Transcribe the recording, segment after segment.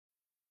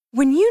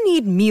When you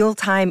need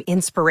mealtime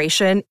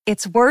inspiration,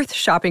 it's worth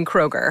shopping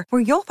Kroger,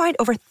 where you'll find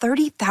over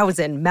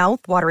 30,000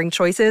 mouth-watering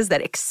choices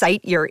that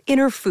excite your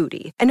inner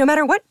foodie. And no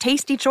matter what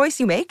tasty choice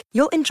you make,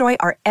 you'll enjoy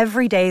our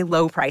everyday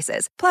low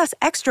prices, plus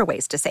extra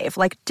ways to save,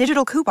 like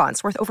digital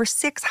coupons worth over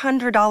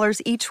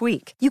 $600 each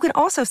week. You can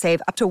also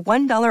save up to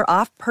 $1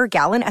 off per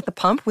gallon at the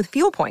pump with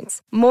fuel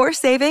points. More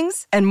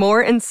savings and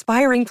more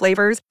inspiring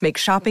flavors make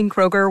shopping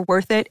Kroger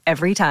worth it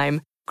every time.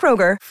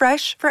 Kroger,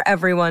 fresh for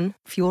everyone.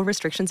 Fuel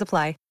restrictions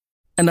apply.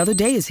 Another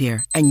day is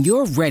here, and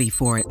you're ready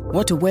for it.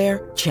 What to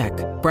wear? Check.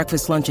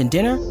 Breakfast, lunch, and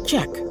dinner?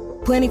 Check.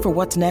 Planning for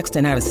what's next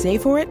and how to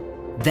save for it?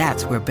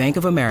 That's where Bank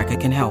of America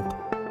can help.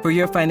 For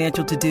your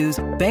financial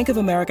to-dos, Bank of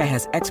America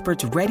has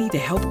experts ready to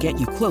help get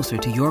you closer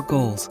to your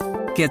goals.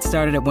 Get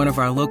started at one of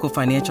our local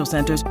financial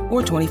centers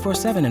or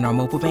 24/7 in our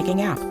mobile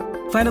banking app.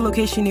 Find a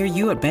location near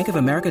you at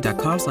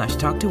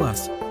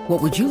bankofamerica.com/talktous.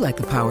 What would you like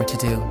the power to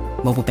do?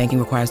 Mobile banking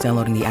requires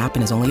downloading the app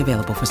and is only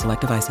available for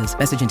select devices.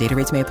 Message and data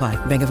rates may apply.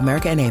 Bank of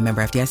America N.A.,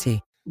 member FDIC.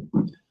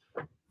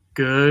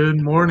 Good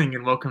morning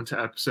and welcome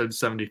to episode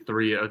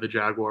 73 of the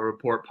Jaguar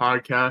Report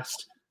podcast.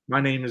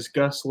 My name is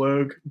Gus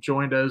Logue,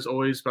 joined as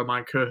always by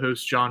my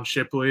co-host John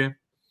Shipley.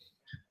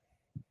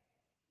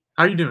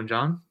 How are you doing,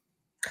 John?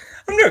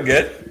 I'm doing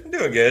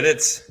good.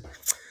 It's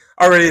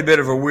already a bit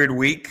of a weird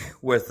week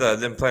with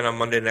them playing on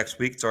Monday next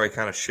week. It's already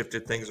kind of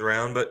shifted things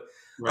around, but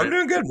right. I'm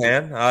doing good,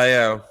 man.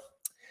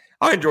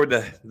 I enjoyed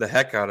the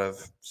heck out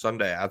of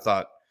Sunday. I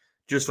thought,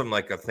 just from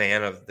like a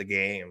fan of the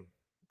game,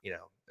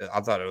 I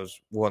thought it was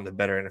one of the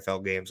better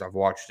NFL games I've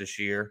watched this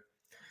year.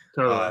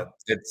 Totally.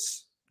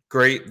 It's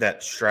great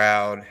that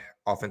Stroud,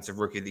 Offensive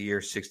Rookie of the Year,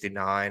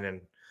 69,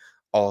 and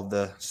all of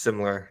the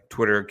similar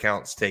Twitter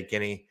accounts take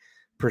any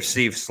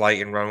perceived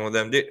slight and run with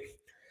them. Dude,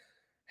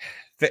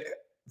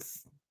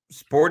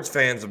 sports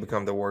fans have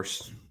become the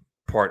worst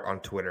part on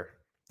Twitter.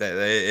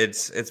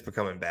 It's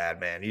becoming bad,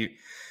 man.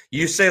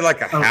 You say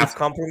like a half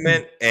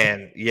compliment,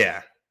 and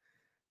yeah,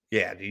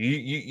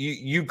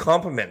 you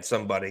compliment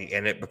somebody,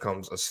 and it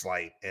becomes a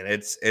slight, and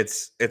it's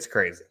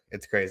crazy.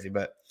 It's crazy,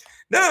 but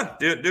no,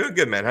 doing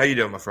good, man. How you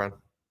doing, my friend?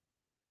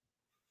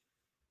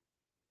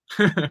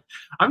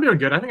 I'm doing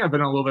good. I think I've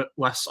been a little bit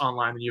less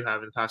online than you have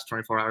in the past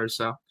 24 hours,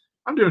 so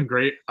I'm doing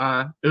great.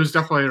 It was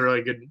definitely a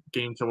really good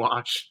game to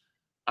watch.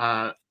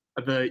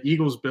 The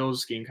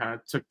Eagles-Bills game kind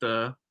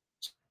of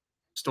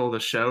stole the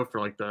show for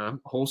like the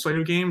whole slate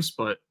of games,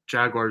 but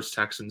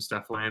Jaguars-Texans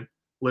definitely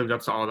lived up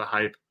to all the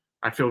hype.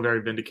 I feel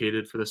very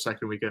vindicated for the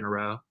second week in a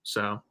row,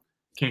 so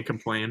can't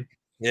complain.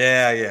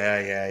 Yeah.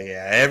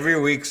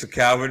 Every week's a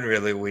Calvin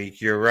Ridley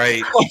week. You're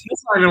right.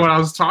 That's not even what I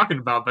was talking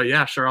about, but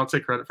yeah, sure, I'll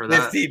take credit for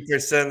that.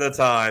 50% of the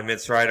time,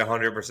 it's right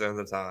 100% of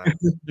the time.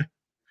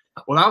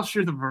 Well, that was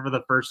true for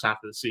the first half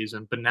of the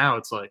season, but now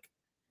it's like,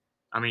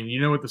 I mean, you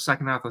know what the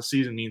second half of the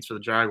season means for the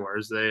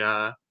Jaguars.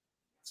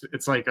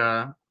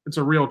 It's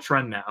a real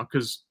trend now,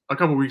 because a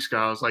couple weeks ago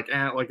I was like,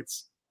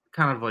 it's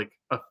kind of like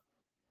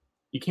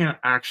you can't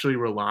actually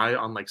rely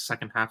on like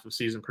second half of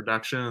season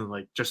production and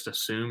like just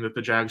assume that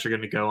the Jags are going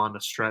to go on the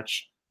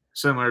stretch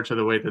similar to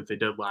the way that they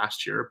did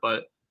last year.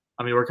 But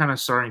I mean, we're kind of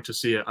starting to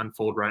see it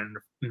unfold right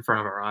in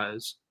front of our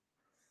eyes.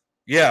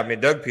 Yeah, I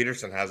mean, Doug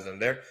Peterson has them.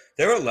 They're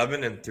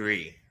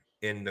 11-3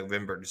 in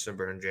November,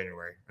 December, and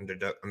January.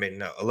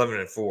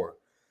 11-4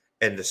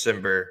 in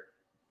December,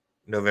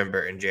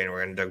 November, and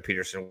January under Doug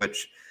Peterson.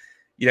 Which,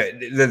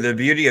 the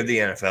beauty of the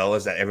NFL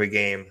is that every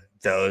game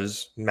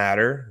does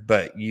matter,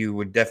 but you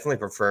would definitely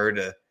prefer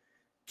to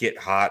get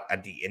hot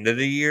at the end of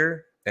the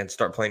year and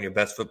start playing your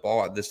best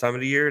football at this time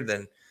of the year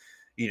than,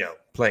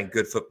 playing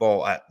good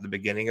football at the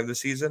beginning of the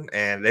season.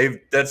 And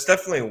that's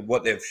definitely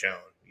what they've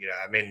shown.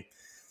 I mean,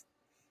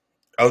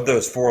 of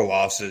those 4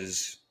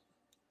 losses,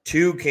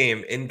 2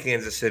 came in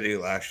Kansas City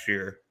last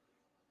year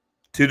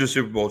to the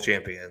Super Bowl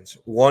champions.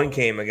 1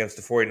 came against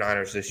the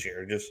 49ers this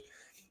year, just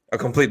a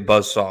complete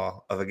buzzsaw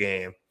of a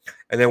game.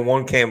 And then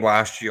 1 came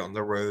last year on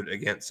the road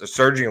against a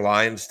surging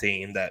Lions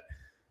team that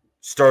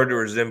started to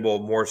resemble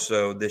more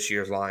so this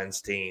year's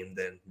Lions team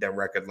than their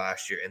record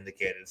last year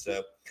indicated. So,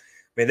 I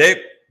mean,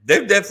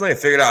 they've definitely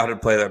figured out how to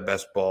play their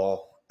best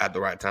ball at the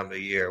right time of the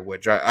year,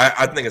 which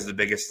I think is the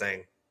biggest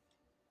thing,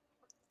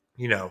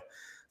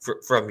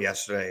 from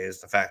yesterday, is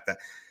the fact that,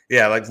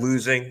 like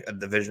losing a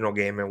divisional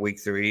game in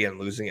week 3 and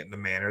losing it in the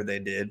manner they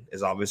did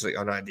is obviously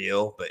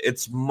unideal, but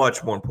it's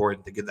much more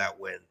important to get that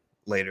win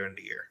later in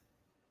the year.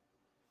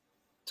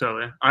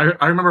 Totally.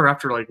 I remember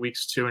after like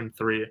weeks 2 and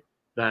 3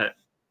 that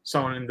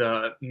someone in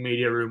the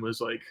media room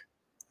was like,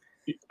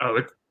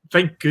 oh,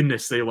 thank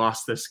goodness they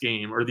lost this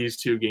game or these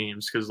 2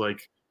 games, because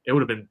like it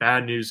would have been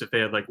bad news if they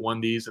had like won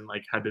these and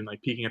like had been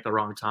like peaking at the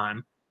wrong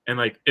time. And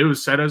like it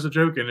was said as a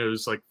joke and it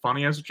was like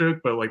funny as a joke,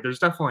 but like there's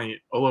definitely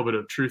a little bit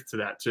of truth to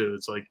that too.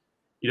 It's like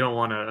you don't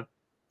want to,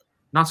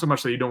 not so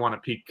much that you don't want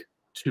to peak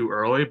too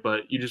early,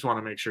 but you just want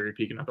to make sure you're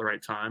peaking at the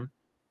right time.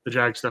 The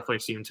Jags definitely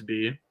seem to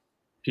be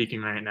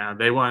peaking right now.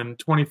 They won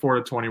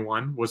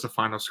 24-21 was the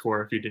final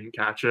score if you didn't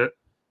catch it.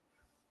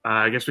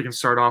 I guess we can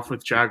start off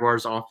with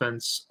Jaguars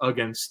offense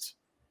against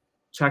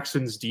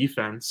Texans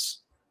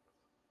defense.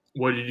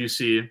 What did you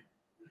see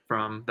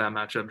from that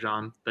matchup,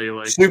 John, that you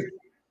like?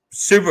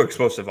 Super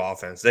explosive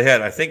offense. They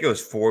had, I think it was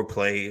 4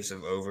 plays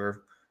of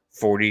over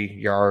 40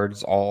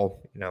 yards,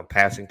 all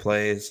passing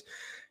plays.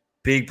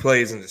 Big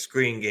plays in the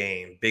screen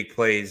game, big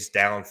plays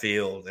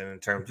downfield, and in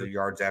terms of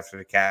yards after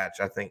the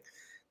catch. I think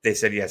they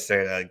said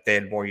yesterday they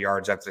had more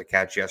yards after the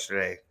catch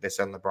yesterday. They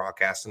said on the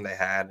broadcast than they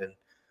had in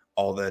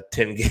all the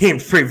 10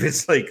 games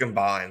previously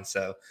combined.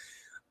 So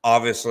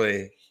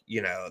obviously,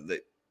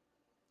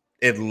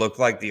 it looked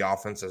like the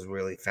offense has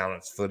really found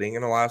its footing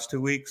in the last 2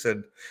 weeks.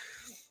 And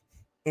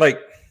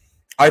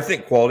I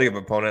think quality of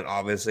opponent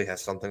obviously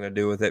has something to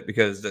do with it,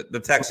 because the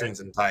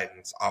Texans and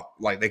Titans,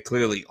 they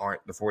clearly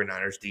aren't the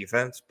 49ers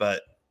defense.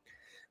 But,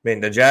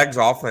 the Jags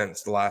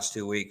offense the last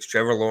 2 weeks,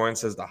 Trevor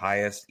Lawrence has the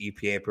highest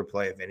EPA per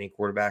play of any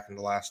quarterback in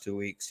the last 2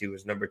 weeks. He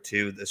was number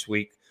 2 this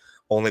week,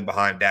 only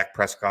behind Dak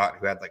Prescott,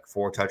 who had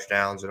 4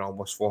 touchdowns and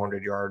almost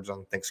 400 yards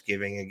on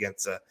Thanksgiving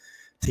against a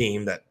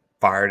team that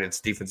fired its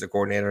defensive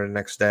coordinator the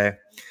next day.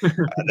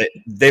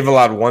 They've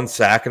allowed 1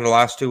 sack in the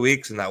last 2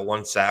 weeks, and that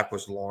 1 sack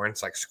was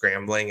Lawrence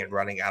scrambling and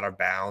running out of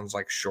bounds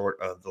short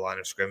of the line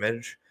of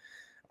scrimmage.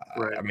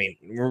 Right.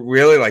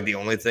 Really the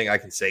only thing I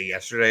can say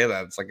yesterday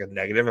that's a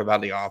negative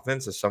about the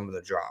offense is some of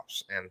the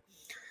drops.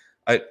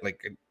 And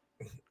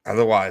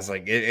otherwise,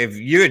 if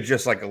you had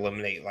just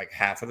eliminate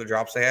half of the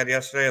drops they had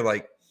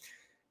yesterday,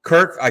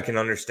 Kirk, I can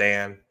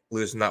understand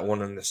losing that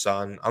one in the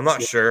sun. I'm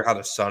not sure how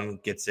the sun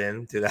gets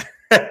into that.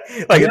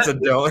 It's a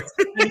dome.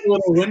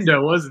 Little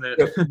window, wasn't it?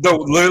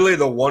 Literally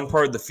the one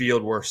part of the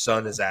field where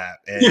sun is at.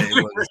 And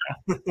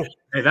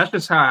hey, that's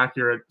just how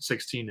accurate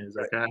 16 is,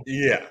 okay?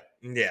 Yeah.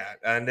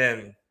 And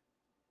then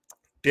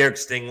Derek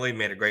Stingley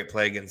made a great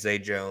play against Zay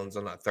Jones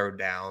on that 3rd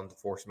down to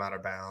force him out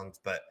of bounds.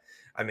 But,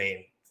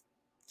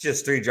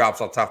 just 3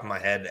 drops off the top of my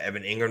head.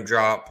 Evan Ingram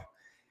drop,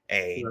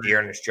 a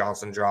Dearness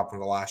Johnson drop on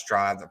the last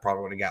drive that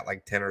probably would have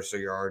got 10 or so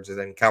yards, and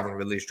then Calvin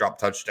Ridley's drop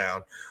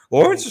touchdown.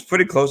 Lawrence is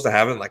pretty close to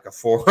having a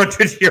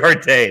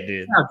 400-yard day,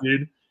 dude. Yeah,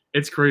 dude.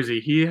 It's crazy.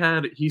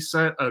 He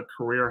set a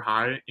career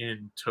high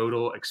in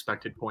total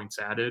expected points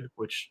added,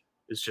 which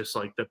is just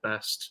the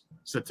best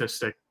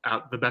statistic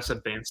out, the best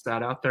advanced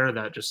stat out there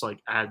that just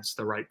adds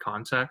the right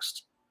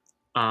context,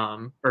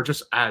 or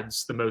just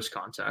adds the most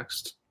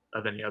context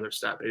of any other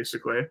stat,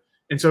 basically.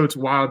 And so it's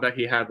wild that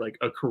he had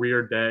a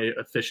career day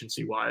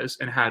efficiency wise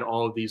and had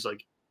all of these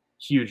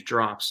huge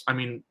drops.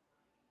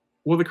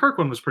 The Kirk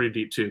one was pretty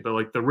deep too,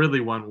 but the Ridley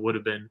one would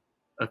have been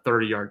a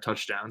 30-yard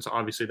touchdown. So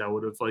obviously that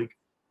would have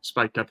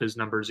spiked up his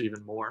numbers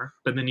even more.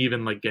 But then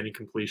even getting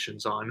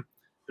completions on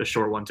the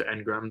short one to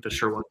Engram, the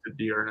short one to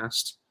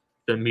Dearness,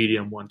 the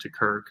medium one to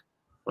Kirk,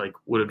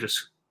 would have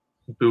just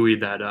buoyed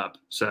that up.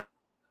 So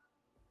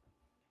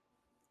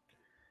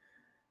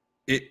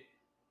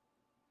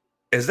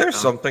is there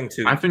something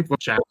to? I think. Go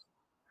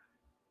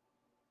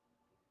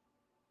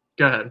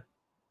ahead.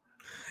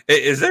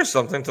 Is there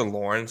something to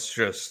Lawrence?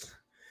 Just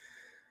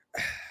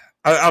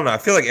I don't know. I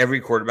feel like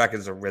every quarterback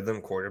is a rhythm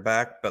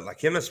quarterback, but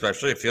him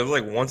especially, it feels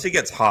like once he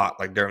gets hot,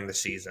 during the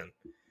season,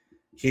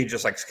 he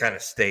just kind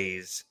of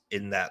stays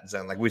in that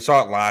zone. We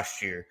saw it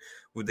last year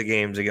with the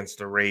games against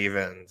the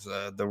Ravens,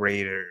 the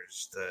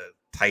Raiders, the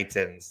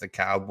Titans, the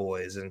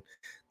Cowboys, and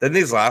then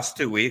these last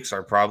 2 weeks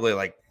are probably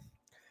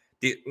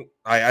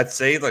I'd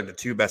say the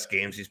 2 best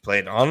games he's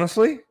played.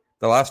 Honestly,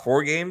 the last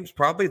 4 games,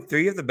 probably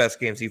 3 of the best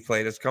games he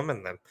played has come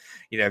in them.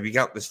 If you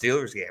count the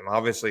Steelers game,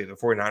 obviously the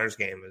 49ers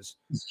game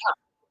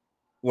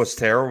was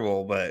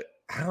terrible, but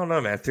I don't know,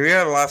 man. 3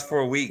 out of the last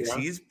 4 weeks,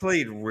 he's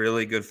played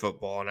really good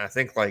football, and I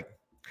think I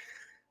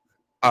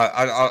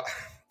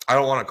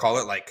don't want to call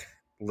it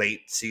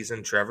late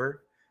season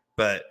Trevor,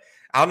 but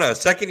I don't know,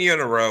 2nd year in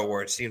a row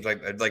where it seems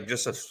like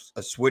just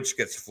a switch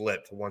gets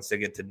flipped once they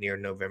get to near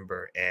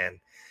November, and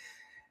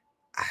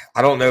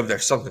I don't know if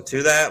there's something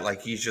to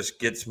that. He just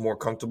gets more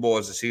comfortable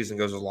as the season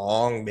goes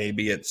along.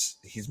 Maybe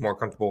he's more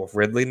comfortable with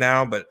Ridley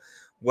now, but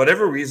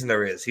whatever reason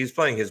there is, he's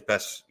playing his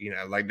best.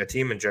 The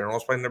team in general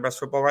is playing their best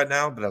football right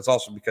now, but that's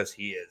also because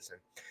he is.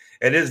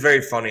 And it is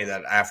very funny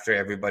that after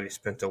everybody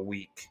spent a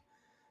week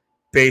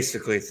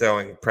basically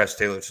throwing Press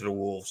Taylor to the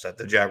Wolves, that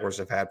the Jaguars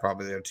have had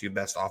probably their 2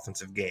 best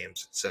offensive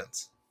games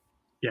since.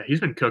 Yeah,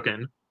 he's been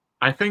cooking.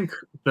 I think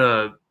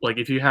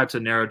if you had to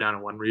narrow down to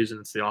one reason,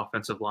 it's the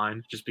offensive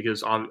line, just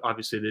because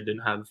obviously they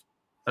didn't have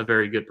a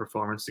very good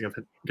performance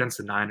against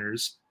the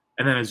Niners.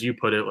 And then, as you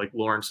put it,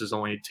 Lawrence has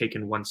only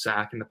taken 1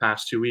 sack in the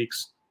past 2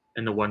 weeks,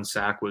 and the 1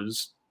 sack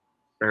was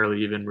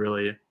barely even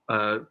really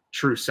a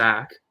true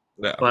sack.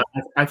 Yeah. But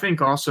I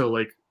think also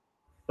you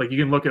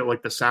can look at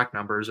the sack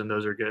numbers, and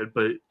those are good,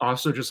 but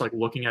also just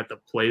looking at the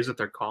plays that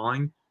they're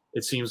calling,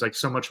 it seems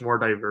so much more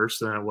diverse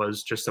than it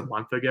was just a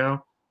month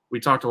ago. We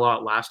talked a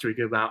lot last week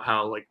about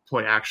how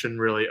play action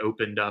really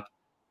opened up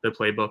the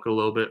playbook a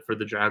little bit for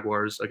the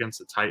Jaguars against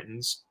the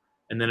Titans.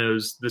 And then it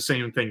was the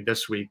same thing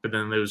this week, but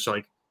then there was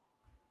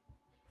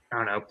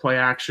play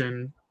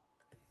action,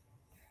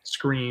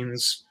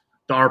 screens.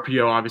 The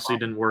RPO obviously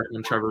didn't work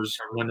when Trevor's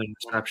 1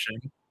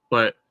 interception,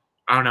 but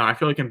I don't know. I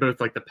feel in both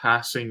the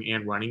passing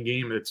and running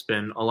game, it's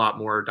been a lot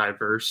more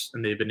diverse,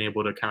 and they've been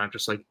able to kind of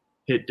just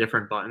hit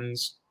different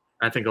buttons.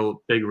 I think a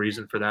big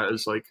reason for that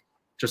is like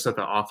just that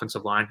the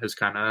offensive line has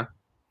kind of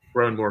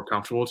grown more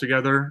comfortable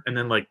together. And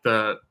then like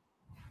the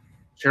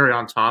cherry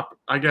on top,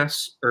 I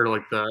guess, or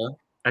like the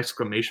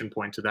exclamation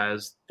point to that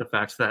is the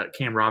fact that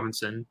Cam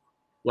Robinson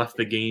left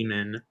the game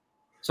in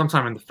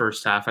sometime in the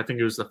first half. I think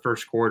it was the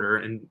first quarter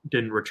and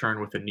didn't return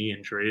with a knee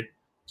injury.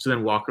 So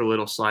then Walker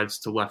Little slides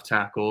to left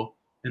tackle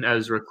and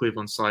Ezra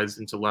Cleveland slides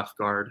into left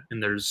guard.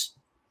 And there's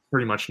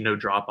pretty much no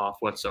drop off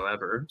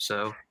whatsoever.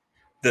 So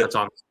that's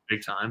obviously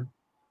big time.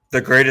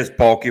 The greatest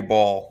bulky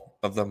ball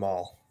of them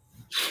all.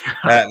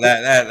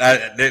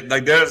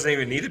 There doesn't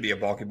even need to be a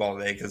bulky ball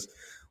today because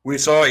we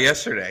saw it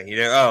yesterday.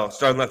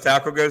 Starting left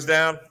tackle goes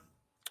down.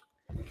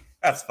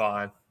 That's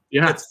fine.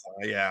 Yeah. It's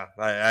fine. Yeah.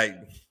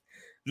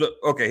 Look,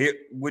 okay.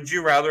 Would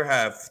you rather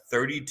have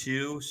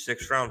 32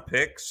 6-round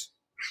picks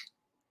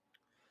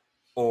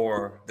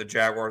or the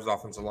Jaguars'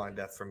 offensive line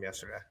depth from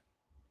yesterday?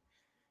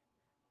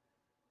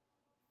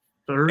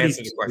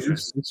 32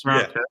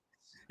 6-round picks?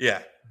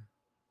 Yeah.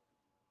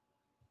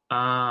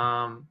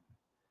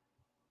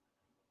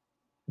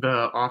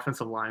 The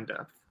offensive line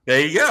depth.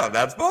 There you go.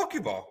 That's bulky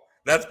ball.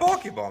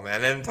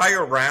 Man. An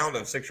entire round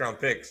of 6-round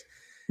picks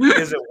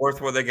isn't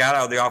worth what they got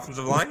out of the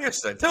offensive line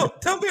yesterday.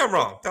 Tell me I'm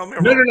wrong.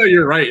 No,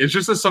 you're right. It's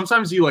just that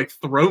sometimes you like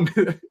throw me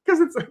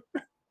because it's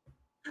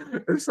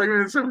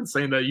so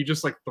insane that you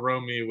just like throw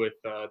me with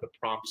the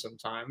prompt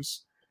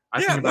sometimes.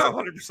 I think about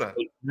 100%.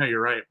 No,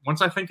 you're right.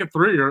 Once I think it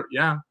through,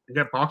 you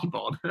get bulky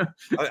balled.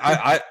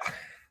 I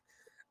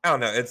don't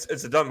know.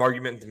 It's a dumb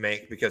argument to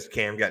make because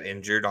Cam got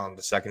injured on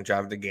the second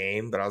drive of the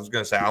game. But I was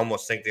going to say I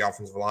almost think the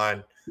offensive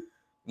line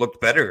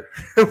looked better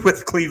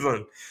with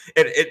Cleveland.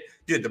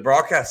 Dude, the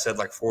broadcast said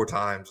like 4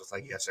 times. It's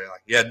like yesterday,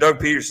 Doug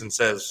Peterson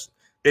says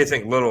they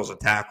think Little's a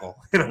tackle,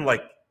 and I'm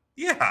like,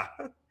 yeah,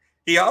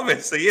 he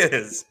obviously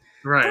is.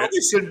 Right.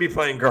 Probably shouldn't be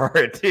playing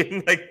guard.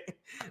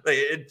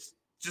 It's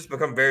just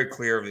become very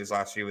clear over these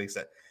last few weeks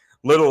that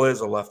Little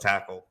is a left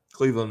tackle.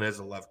 Cleveland is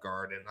a left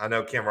guard, and I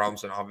know Cam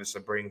Robinson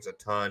obviously brings a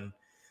ton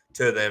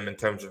to them in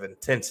terms of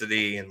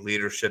intensity and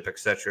leadership,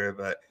 etc.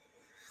 But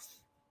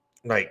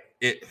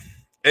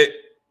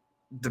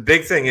the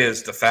big thing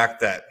is the fact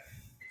that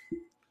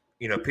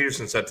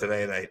Peterson said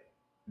today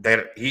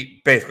that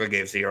he basically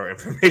gave zero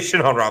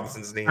information on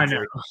Robinson's knee injury.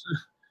 I know.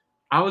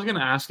 I was gonna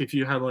ask if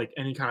you had like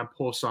any kind of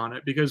pulse on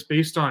it because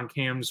based on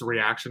Cam's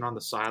reaction on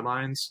the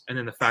sidelines and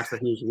then the fact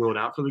that he was ruled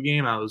out for the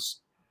game, I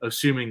was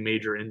assuming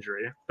major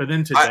injury. But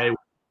then today,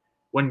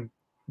 when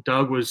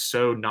Doug was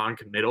so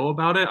non-committal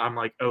about it, I'm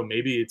like, oh,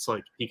 maybe it's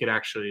like he could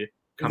actually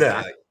come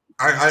back.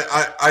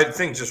 I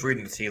think just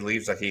reading the tea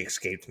leaves that he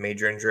escaped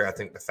major injury. I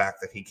think the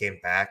fact that he came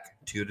back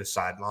to the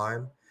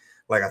sideline,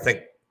 I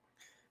think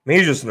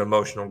he's just an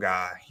emotional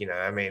guy.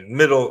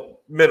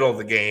 Middle of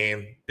the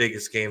game,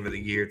 biggest game of the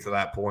year to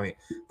that point,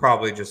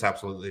 probably just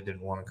absolutely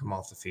didn't want to come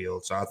off the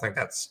field. So I think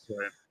that's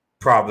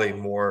probably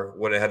more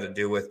what it had to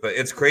do with. But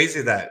it's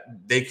crazy that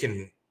they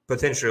can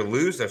potentially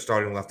lose their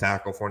starting left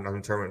tackle for an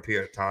undetermined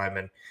period of time,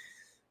 and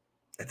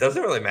it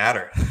doesn't really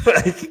matter.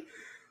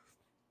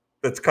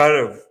 It's kind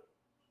of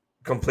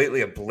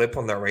completely a blip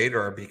on their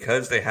radar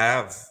because they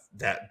have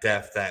that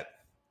depth that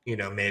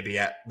maybe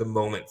at the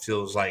moment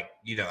feels like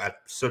at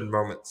certain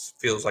moments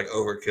feels like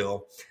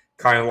overkill,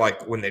 kind of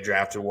like when they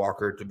drafted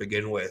Walker to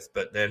begin with.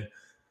 But then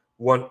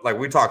like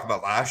we talked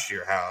about last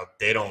year, how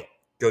they don't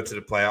go to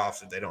the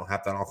playoffs if they don't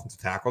have that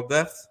offensive tackle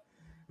depth.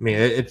 I mean,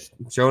 it's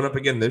showing up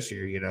again this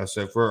year,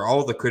 So for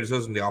all the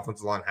criticism the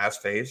offensive line has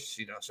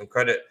faced, some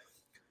credit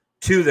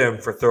to them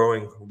for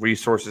throwing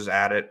resources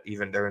at it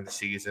even during the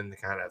season to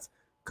kind of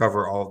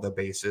cover all of the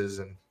bases.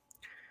 And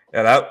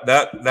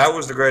that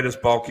was the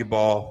greatest bulky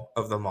ball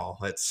of them all.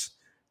 It's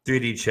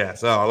 3D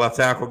chess. Oh, left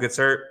tackle gets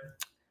hurt.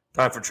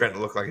 Time for Trent to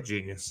look like a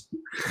genius.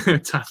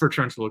 Time for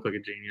Trent to look like a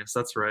genius.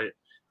 That's right.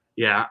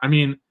 Yeah, I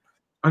mean,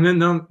 and then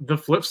the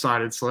flip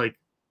side, it's like,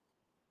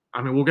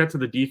 we'll get to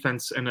the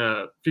defense in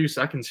a few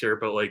seconds here,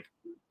 but like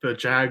the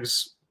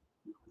Jags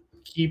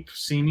keep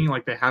seeming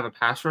like they have a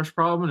pass rush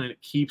problem, and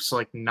it keeps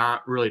like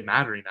not really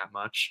mattering that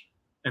much.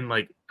 And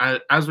like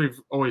as we've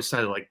always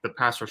said, like the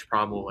pass rush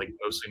problem will like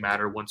mostly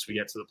matter once we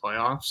get to the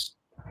playoffs.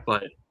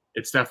 But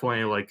it's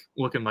definitely like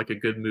looking like a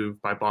good move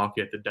by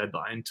Balky at the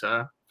deadline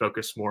to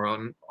focus more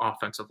on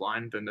offensive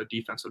line than the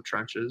defensive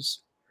trenches.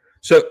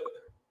 So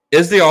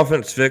is the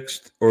offense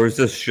fixed, or is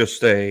this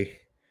just a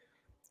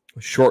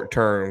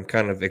short-term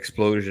kind of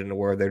explosion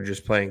where they're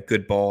just playing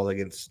good ball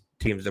against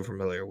teams they're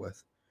familiar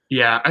with?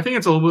 Yeah, I think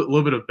it's a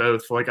little bit of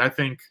both. Like I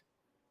think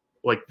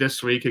like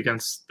this week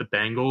against the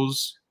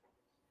Bengals,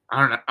 I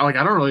don't know. Like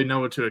I don't really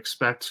know what to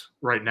expect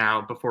right now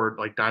before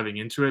like diving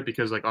into it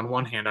because like on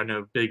one hand I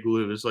know Big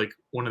Lou is like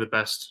one of the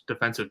best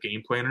defensive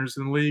game planners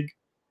in the league,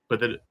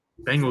 but the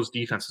Bengals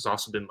defense has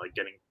also been like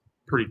getting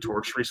pretty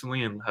torched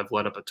recently and have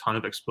led up a ton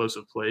of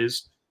explosive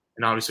plays.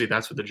 And obviously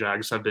that's what the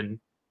Jags have been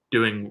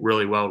doing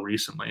really well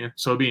recently.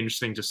 So it'll be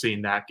interesting to see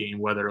in that game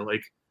whether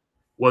like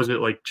was it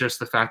like just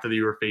the fact that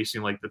you were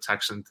facing like the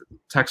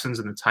Texans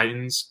and the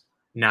Titans,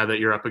 now that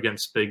you're up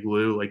against Big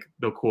Lou, like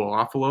they'll cool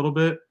off a little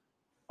bit.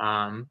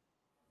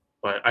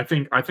 But I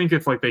think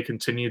if like they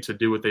continue to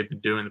do what they've been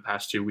doing the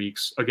past 2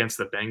 weeks against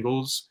the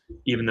Bengals,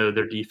 even though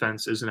their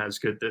defense isn't as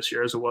good this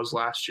year as it was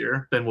last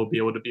year, then we'll be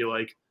able to be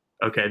like,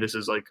 okay, this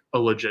is like a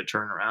legit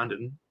turnaround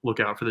and look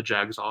out for the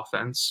Jags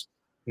offense,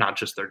 not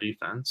just their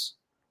defense.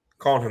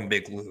 Calling him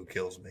Big Lou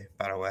kills me,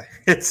 by the way.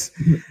 It's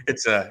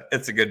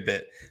a good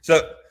bit.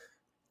 So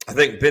I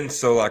think Ben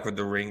Solak with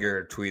the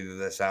Ringer tweeted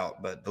this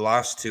out, but the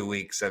last 2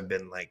 weeks have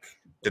been like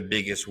the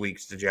biggest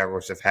weeks the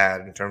Jaguars have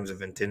had in terms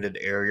of intended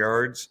air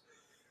yards.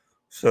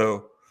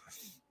 So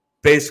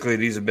basically,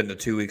 these have been the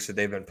 2 weeks that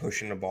they've been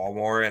pushing the ball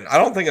more. And I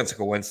don't think it's a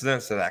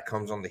coincidence that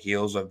comes on the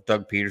heels of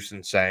Doug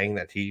Peterson saying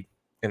that he,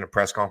 in a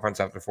press conference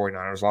after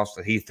 49ers lost,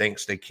 that he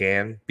thinks they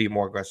can be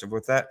more aggressive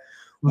with that.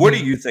 Mm-hmm. What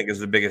do you think is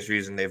the biggest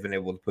reason they've been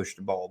able to push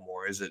the ball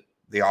more? Is it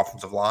the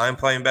offensive line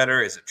playing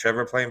better? Is it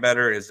Trevor playing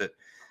better? Is it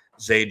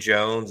Zay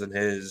Jones and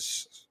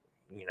his,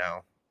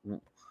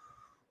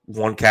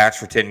 one catch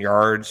for 10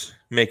 yards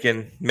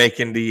making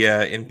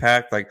the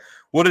impact? Like,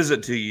 what is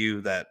it to you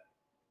that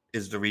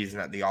is the reason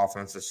that the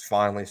offense is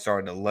finally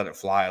starting to let it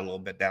fly a little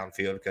bit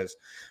downfield? Because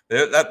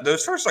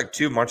those first like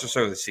 2 months or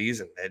so of the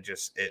season, it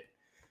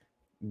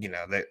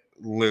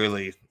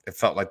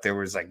felt like there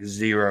was like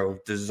zero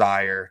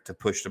desire to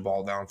push the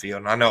ball downfield.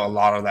 And I know a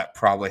lot of that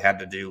probably had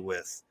to do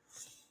with,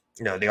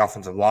 the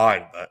offensive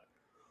line, but.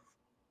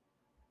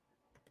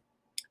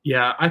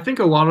 Yeah, I think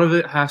a lot of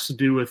it has to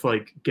do with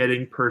like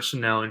getting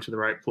personnel into the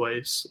right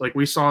place. Like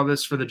we saw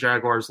this for the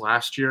Jaguars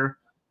last year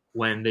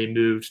when they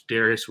moved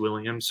Darius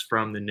Williams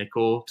from the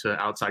nickel to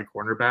outside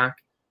cornerback.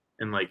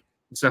 And like,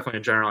 it's definitely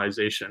a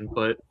generalization,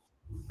 but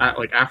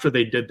after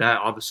they did that,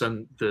 all of a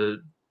sudden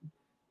the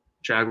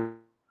Jaguars'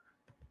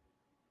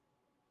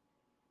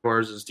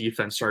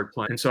 defense started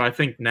playing. And so I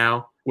think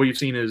now what you've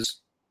seen is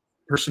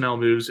personnel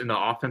moves in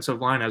the offensive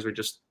line, as we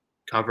just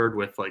covered,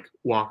 with like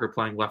Walker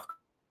playing left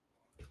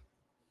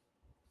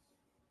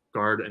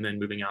guard and then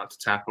moving out to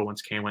tackle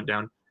once Cam went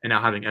down, and now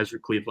having Ezra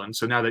Cleveland.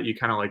 So now that you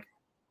kind of like,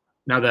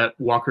 now that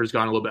Walker's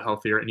gone a little bit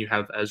healthier and you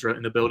have Ezra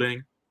in the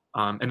building,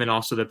 and then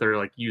also that they're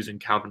like using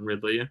Calvin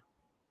Ridley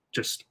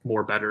just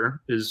more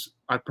better is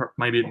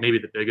maybe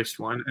the biggest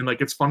one. And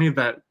like, it's funny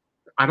that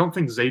I don't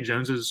think Zay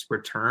Jones's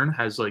return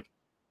has like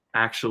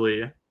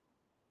actually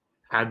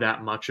had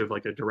that much of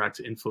like a direct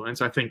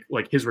influence. I think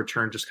like his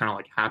return just kind of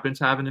like happened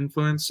to have an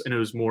influence, and it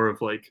was more of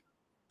like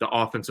the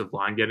offensive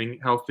line getting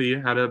healthy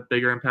had a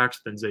bigger impact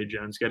than Zay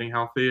Jones getting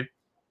healthy.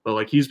 But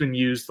like he's been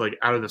used like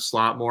out of the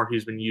slot more.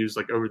 He's been used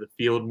like over the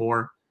field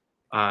more.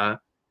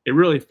 It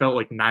really felt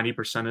like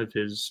 90% of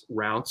his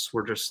routes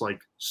were just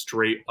like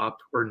straight up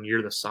or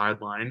near the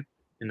sideline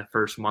in the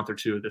first month or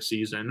two of the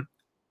season.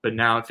 But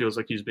now it feels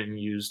like he's been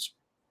used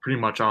pretty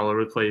much all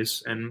over the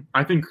place. And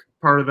I think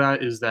part of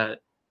that is that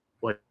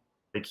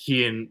like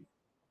he and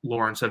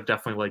Lawrence have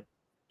definitely like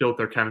built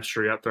their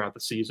chemistry up throughout the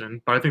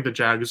season. But I think the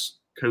Jags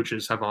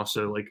coaches have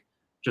also like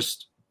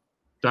just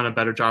done a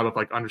better job of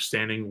like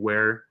understanding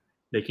where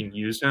they can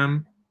use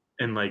him.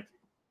 And like,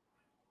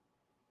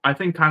 I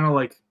think kind of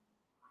like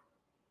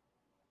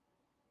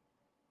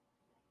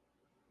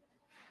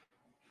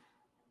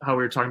how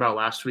we were talking about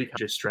last week,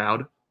 Jay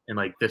Stroud, and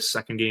like this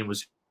second game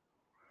was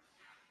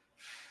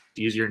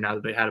easier now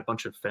that they had a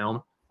bunch of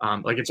film.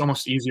 Like it's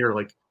almost easier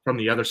like from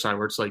the other side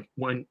where it's like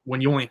when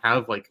you only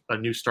have like a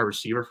new star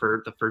receiver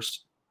for the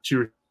first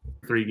 2 or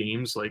 3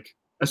 games, like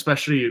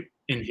especially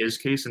in his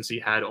case, since he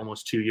had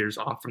almost 2 years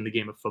off from the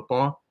game of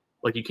football,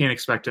 like you can't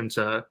expect him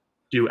to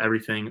do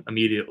everything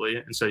immediately.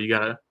 And so you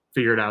got to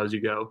figure it out as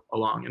you go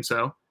along. And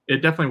so it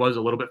definitely was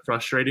a little bit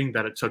frustrating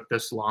that it took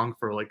this long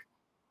for like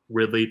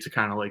Ridley to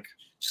kind of like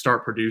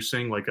start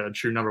producing like a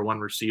true number one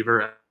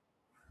receiver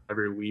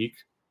every week.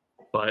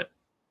 But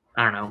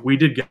I don't know. We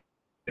did get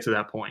to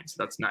that point, so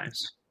that's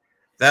nice.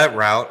 That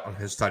route on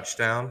his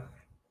touchdown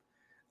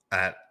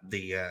at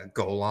the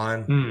goal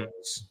line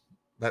was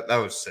that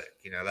was sick.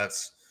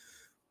 That's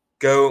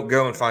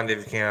go and find it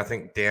if you can. I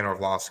think Dan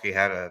Orlovsky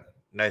had a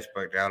nice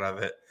breakdown of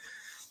it.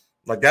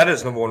 Like that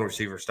is number one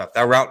receiver stuff.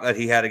 That route that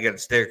he had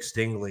against Derek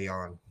Stingley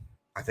on,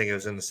 I think it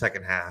was in the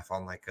second half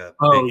on like a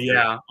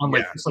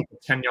just like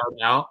a 10-yard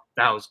out.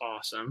 That was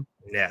awesome.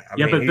 Yeah,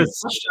 but the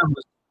touchdown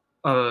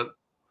was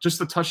just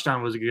the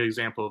touchdown was a good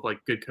example of like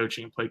good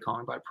coaching and play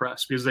calling by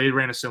Press, because they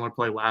ran a similar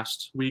play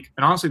last week,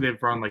 and honestly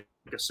they've run like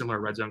a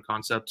similar red zone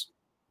concept.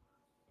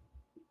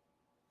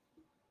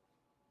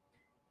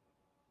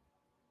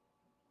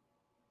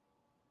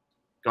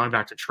 Going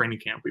back to training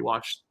camp, we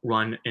watched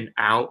run and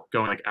out,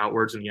 going like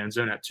outwards in the end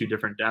zone at 2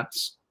 different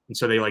depths. And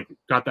so they like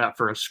got that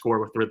for a score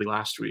with Ridley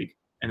last week.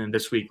 And then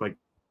this week, like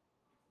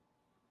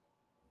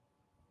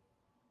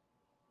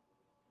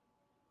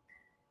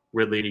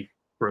Ridley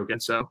broke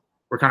it. So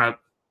we're kind of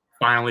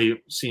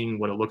finally seeing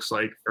what it looks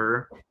like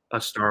for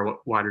a star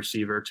wide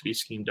receiver to be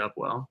schemed up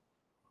well.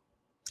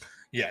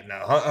 Yeah,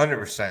 no,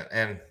 100%.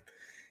 And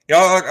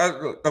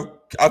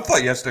I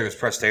thought yesterday was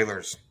Press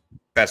Taylor's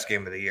best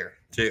game of the year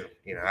too.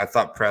 I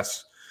thought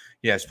Press,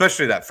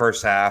 especially that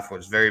first half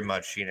was very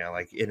much,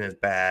 like in his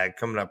bag,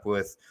 coming up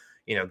with,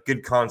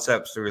 good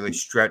concepts to really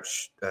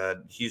stretch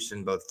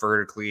Houston both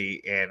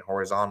vertically and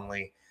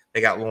horizontally.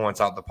 They got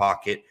Lawrence out the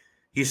pocket.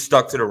 He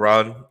stuck to the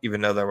run,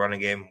 even though the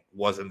running game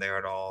wasn't there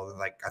at all.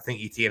 Like, I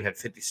think Etienne had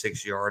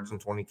 56 yards and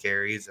 20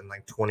 carries, and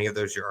like 20 of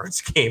those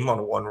yards came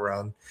on one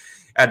run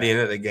at the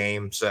end of the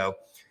game. So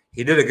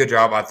he did a good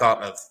job, I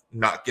thought, of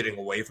not getting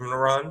away from the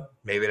run.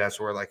 Maybe that's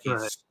where like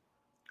he's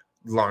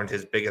learned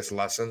his biggest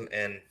lesson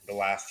in the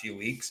last few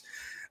weeks.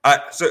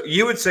 So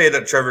you would say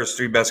that Trevor's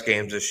 3 best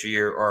games this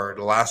year are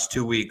the last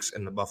 2 weeks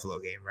in the Buffalo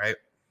game, right?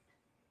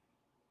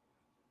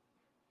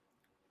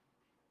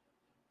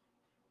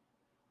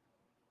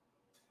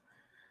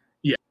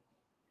 Yeah.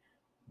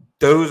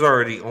 Those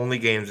are the only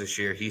games this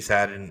year he's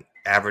had an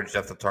average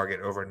depth of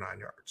target over 9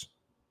 yards.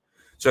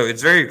 So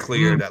it's very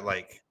clear that,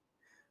 like,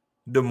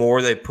 the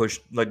more they push,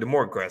 like, the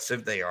more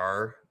aggressive they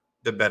are,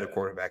 the better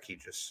quarterback he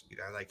just,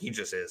 he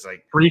just is.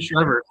 Like, Free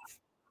Trevor.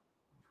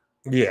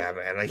 Yeah,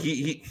 man. Like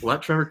he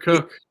let Trevor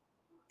cook.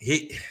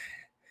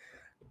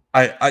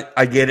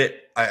 I get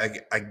it.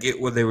 I get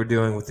what they were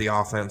doing with the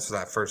offense for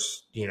that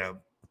first,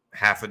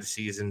 half of the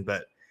season,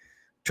 but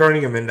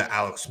turning him into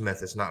Alex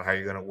Smith is not how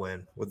you're going to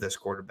win with this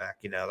quarterback.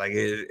 Like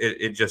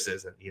it just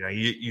isn't.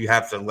 You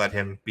have to let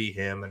him be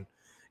him and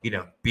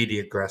be the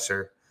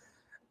aggressor.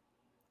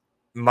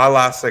 My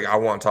last thing I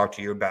want to talk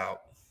to you about.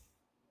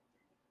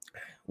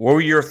 What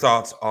were your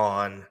thoughts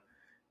on,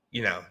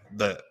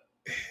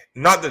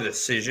 not the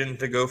decision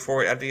to go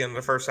for it at the end of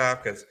the first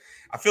half? Because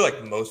I feel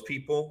like most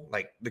people,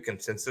 like the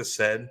consensus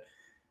said,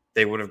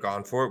 they would have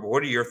gone for it. But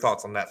what are your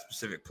thoughts on that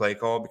specific play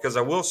call? Because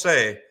I will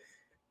say,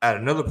 at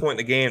another point in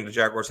the game, the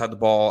Jaguars had the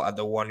ball at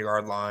the 1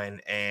 yard line,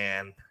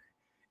 and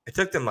it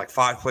took them like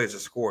 5 plays to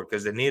score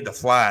because they needed the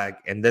flag,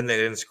 and then they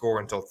didn't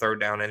score until third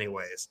down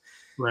anyways.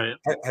 Right.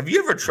 Have you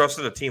ever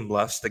trusted a team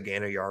less to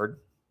gain a yard?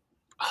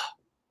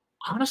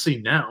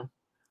 Honestly, no.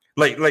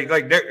 Like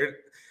there,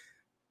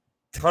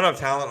 ton of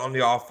talent on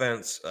the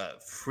offense,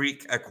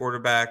 freak at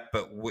quarterback,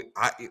 but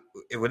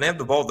when they have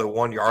the ball at the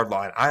 1 yard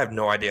line, I have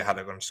no idea how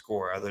they're going to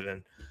score other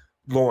than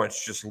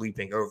Lawrence just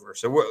leaping over.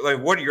 So,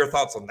 what are your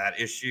thoughts on that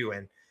issue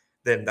and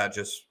then that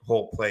just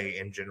whole play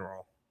in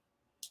general?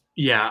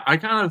 Yeah, I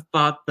kind of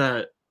thought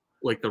that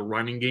like the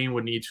running game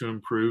would need to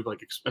improve,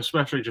 like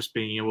especially just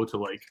being able to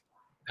like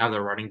have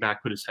the running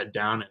back put his head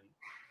down and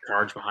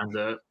charge behind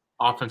the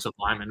offensive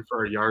lineman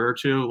for a yard or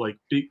two. Like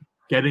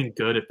getting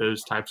good at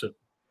those types of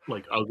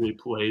like ugly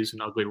plays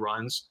and ugly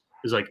runs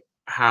is like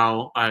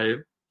how I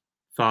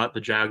thought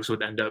the Jags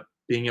would end up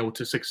being able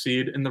to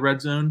succeed in the red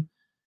zone.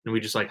 And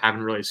we just like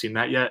haven't really seen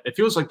that yet. It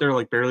feels like they're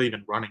like barely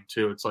even running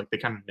too. It's like they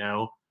kind of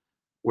know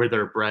where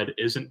their bread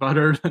isn't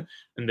buttered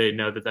and they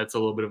know that that's a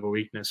little bit of a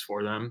weakness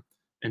for them.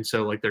 And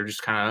so like they're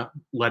just kind of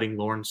letting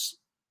Lawrence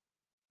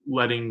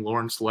let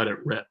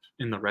it rip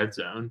in the red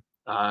zone.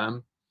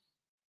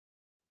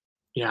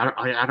 Yeah,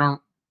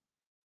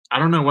 I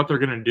don't know what they're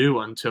going to do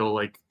until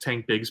like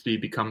Tank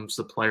Bigsby becomes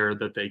the player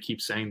that they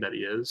keep saying that he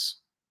is.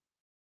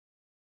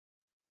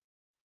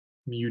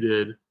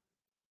 Muted.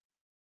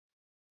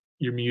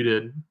 You're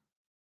muted.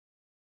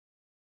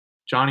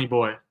 Johnny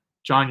boy.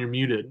 John, you're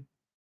muted.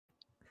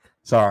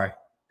 Sorry.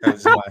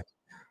 That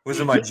was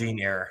in my gene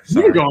error.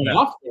 Sorry. You're going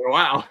off for a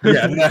while.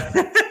 Yeah. No.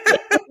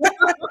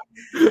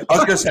 I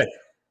was going to say,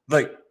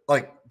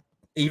 like,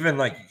 even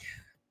like,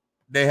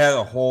 they had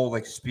a whole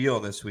like spiel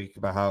this week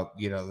about how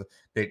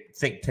they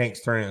think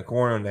Tank's turning the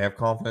corner and they have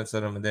confidence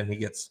in him, and then he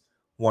gets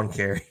 1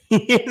 carry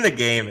in the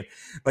game.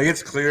 Like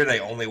it's clear they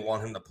only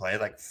want him to play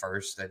like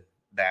first and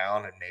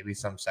down and maybe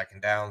some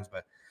second downs.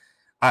 But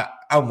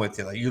I'm with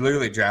you. Like you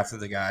literally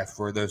drafted the guy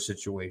for those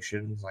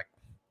situations. Like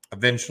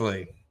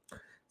eventually,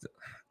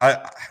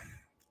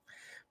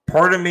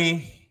 part of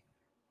me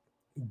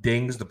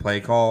dings the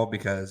play call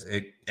because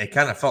it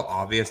kind of felt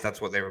obvious that's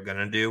what they were going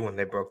to do when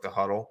they broke the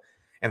huddle.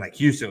 And like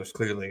Houston was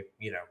clearly,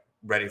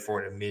 ready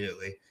for it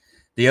immediately.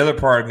 The other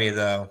part of me,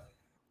 though,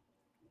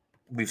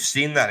 we've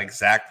seen that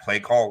exact play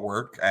call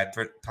work at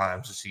different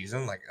times this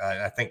season. Like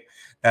I think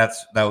that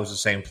was the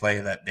same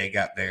play that they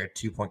got their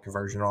 2-point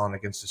conversion on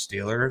against the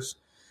Steelers.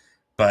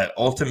 But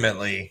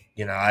ultimately,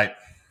 I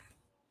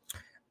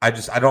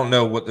don't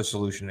know what the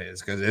solution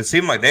is because it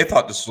seemed like they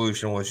thought the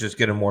solution was just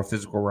get a more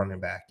physical running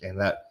back, and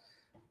that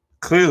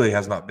clearly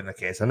has not been the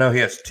case. I know he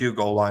has 2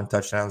 goal line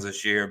touchdowns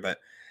this year, but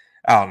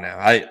I don't know.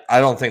 I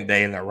don't think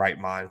they, in their right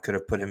mind, could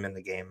have put him in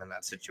the game in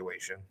that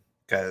situation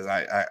because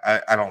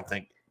I don't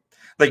think,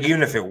 like,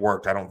 even if it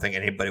worked, I don't think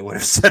anybody would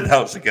have said that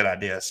was a good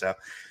idea. So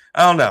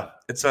I don't know.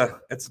 It's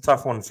a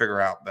tough one to figure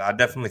out, but I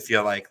definitely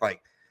feel like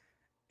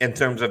in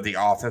terms of the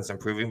offense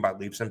improving by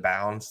leaps and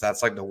bounds,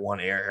 that's like the one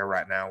area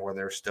right now where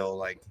they're still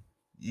like.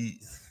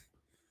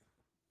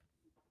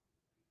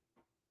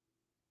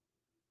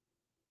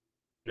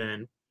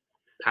 Then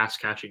pass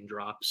catching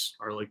drops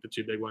are like the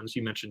 2 big ones.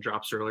 You mentioned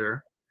drops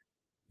earlier.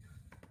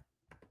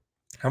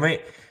 How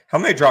many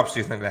drops do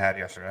you think they had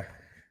yesterday?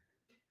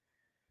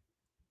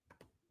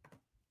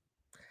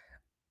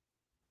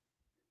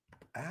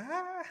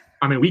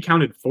 I mean, we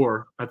counted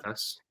 4 at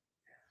this.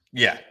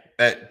 Yeah,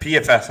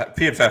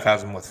 PFF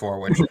has them with 4,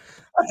 which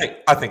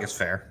I think is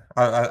fair.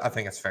 I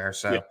think it's fair.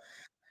 So, yeah.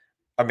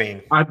 I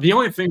mean, the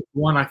only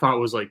one I thought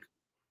was like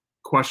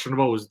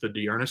questionable was the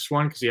Dearness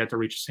one because he had to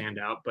reach his hand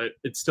out, but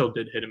it still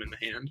did hit him in the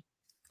hand.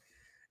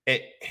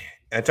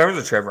 In terms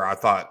of Trevor, I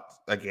thought,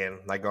 again,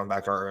 like going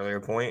back to our earlier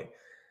point,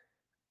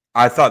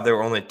 I thought there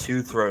were only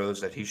 2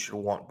 throws that he should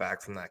want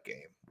back from that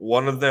game.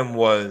 One of them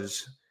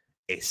was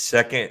a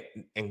second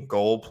and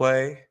goal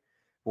play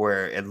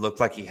where it looked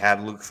like he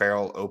had Luke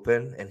Farrell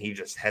open and he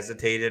just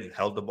hesitated and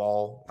held the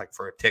ball like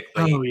for a tick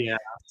late. Oh, yeah.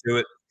 Threw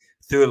it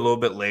a little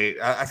bit late.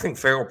 I think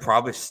Farrell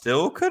probably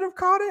still could have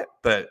caught it,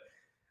 but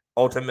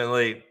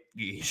ultimately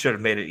he should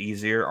have made it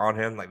easier on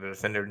him. Like the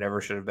defender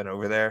never should have been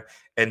over there.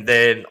 And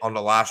then on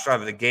the last drive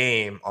of the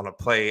game, on a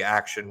play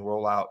action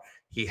rollout,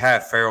 he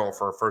had Farrell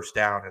for a first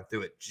down and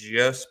threw it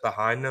just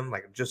behind him,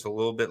 like just a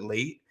little bit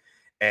late,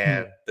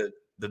 and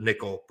the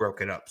nickel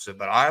broke it up. So,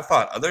 but I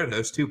thought other than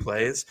those 2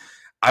 plays,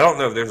 I don't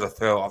know if there's a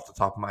throw off the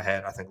top of my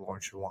head I think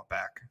Lawrence should want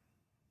back.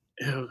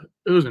 It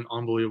was an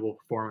unbelievable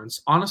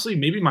performance. Honestly,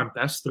 maybe my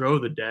best throw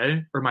of the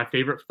day, or my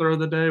favorite throw of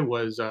the day,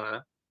 was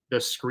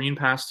the screen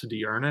pass to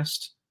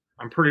Dearness.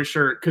 I'm pretty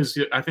sure because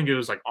I think it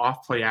was like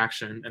off play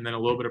action and then a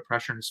little bit of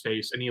pressure in his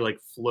face, and he like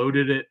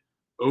floated it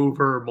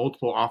over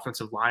multiple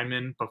offensive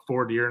linemen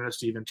before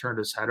Dearness even turned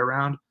his head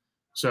around.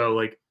 So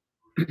like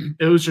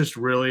it was just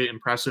really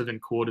impressive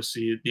and cool to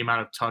see the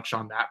amount of touch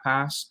on that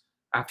pass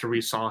after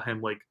we saw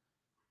him like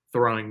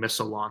throwing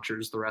missile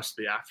launchers the rest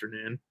of the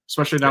afternoon,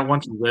 especially that one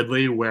to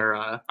Ridley where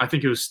I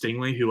think it was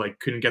Stingley who like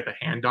couldn't get the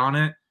hand on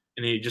it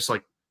and he just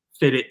like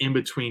fit it in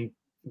between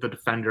the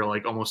defender,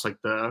 like almost like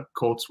the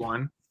Colts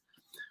one.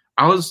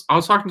 I was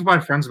talking to my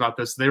friends about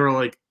this. They were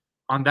like,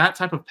 on that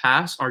type of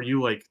pass, are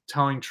you like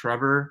telling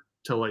Trevor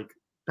to like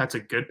that's a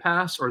good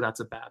pass or that's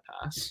a bad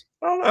pass?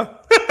 I don't know.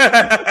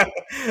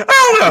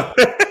 I don't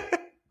know.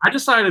 I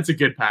decided it's a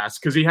good pass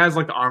because he has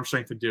like the arm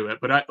strength to do it.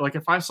 But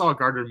if I saw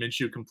Gardner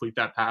Minshew complete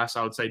that pass,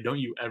 I would say, don't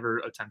you ever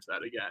attempt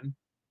that again.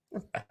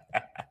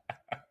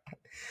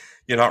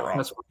 You're not wrong.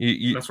 That's where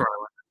I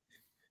went.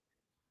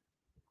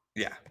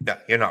 Yeah, no,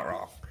 you're not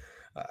wrong.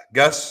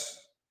 Gus,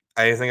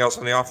 anything else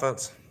on the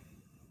offense?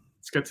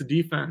 Let's get to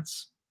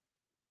defense.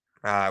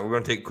 We're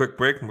going to take a quick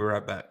break and we'll be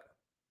right back.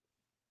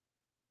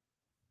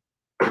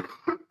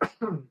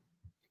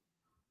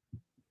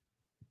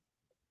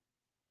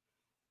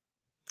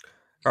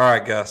 All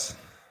right, Gus.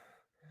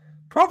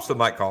 Props to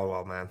Mike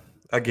Caldwell, man.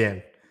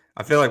 Again,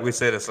 I feel like we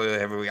say this literally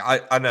every week.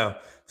 I know.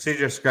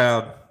 CJ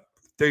Stroud,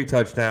 3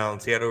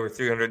 touchdowns. He had over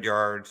 300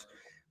 yards,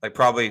 like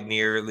probably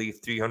nearly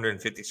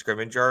 350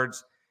 scrimmage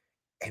yards.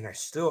 And I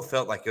still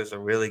felt like it was a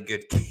really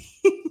good game.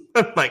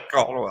 Mike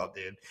Caldwell,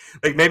 dude.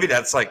 Like maybe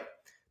that's like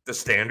the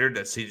standard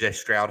that CJ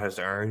Stroud has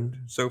earned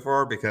so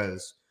far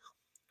because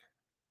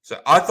 –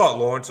 so I thought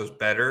Lawrence was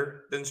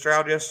better than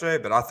Stroud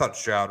yesterday, but I thought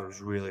Stroud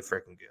was really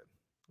freaking good.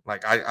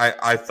 Like,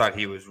 I thought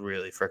he was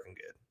really freaking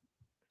good.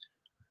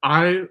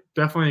 I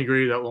definitely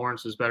agree that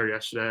Lawrence was better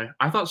yesterday.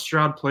 I thought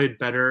Stroud played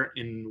better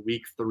in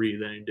week 3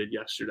 than he did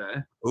yesterday.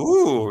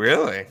 Ooh,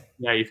 really?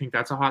 Yeah, you think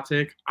that's a hot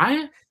take?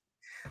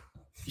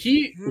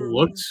 He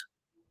looked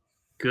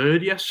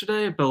good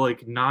yesterday, but,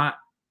 like, not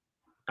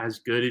as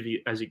good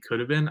as he could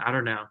have been. I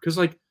don't know. Because,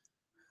 like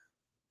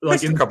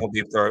missed a couple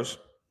deep throws.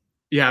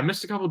 Yeah, I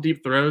missed a couple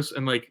deep throws.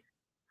 And, like,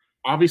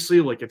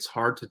 obviously, like, it's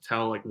hard to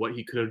tell, like, what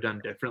he could have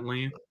done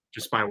differently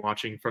just by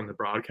watching from the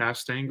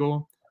broadcast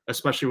angle,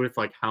 especially with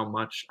like how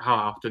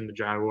often the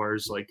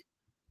Jaguars like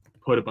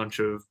put a bunch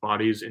of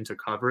bodies into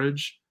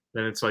coverage.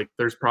 Then it's like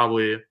there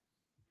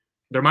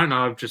might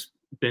not have just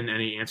been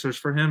any answers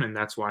for him, and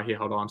that's why he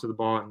held on to the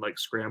ball and like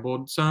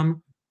scrambled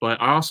some.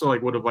 But I also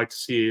like would have liked to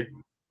see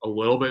a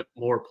little bit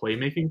more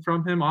playmaking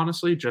from him,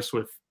 honestly, just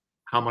with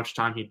how much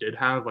time he did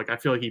have. Like I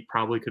feel like he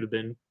probably could have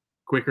been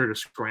quicker to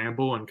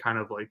scramble and kind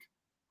of like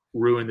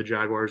ruin the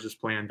Jaguars'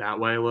 plan that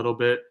way a little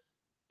bit.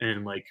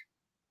 And like,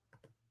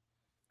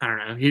 I don't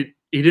know, he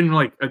didn't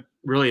like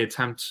really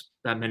attempt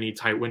that many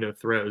tight window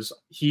throws.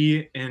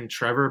 He and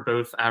Trevor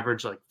both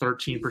averaged like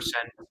 13%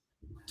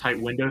 tight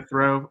window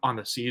throw on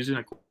the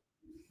season,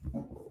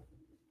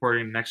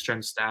 according to Next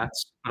Gen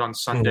Stats. But on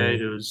Sunday,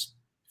 it was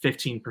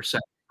 15% for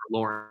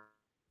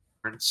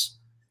Lawrence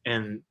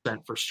and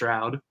then for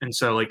Stroud. And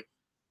so like,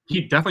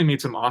 he definitely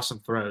made some awesome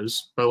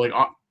throws, but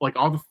like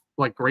all the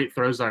like great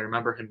throws that I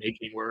remember him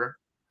making were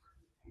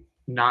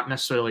not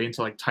necessarily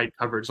into like tight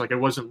coverage. Like it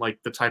wasn't like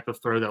the type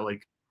of throw that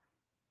like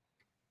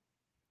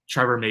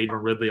Trevor made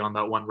from Ridley on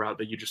that one route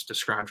that you just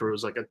described where it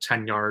was like a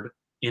 10-yard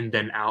in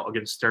then out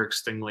against Derek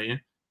Stingley.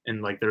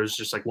 And like there was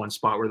just like one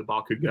spot where the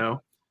ball could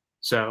go.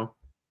 So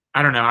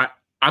I don't know.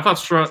 I thought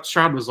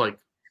Stroud was like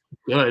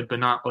good, but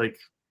not like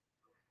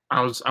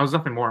I was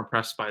definitely more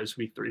impressed by his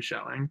week 3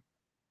 showing.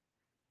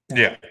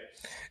 Yeah.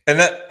 And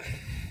that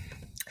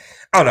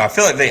I don't know. I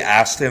feel like they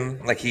asked him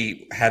like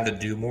he had to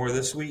do more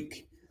this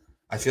week.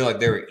 I feel like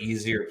there were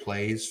easier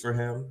plays for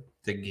him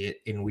to get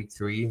in week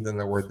 3 than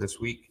there were this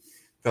week.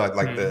 I feel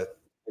like the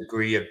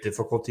degree of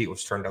difficulty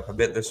was turned up a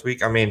bit this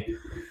week. I mean,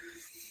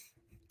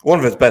 one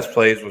of his best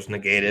plays was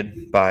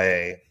negated by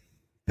a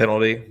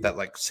penalty, that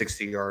like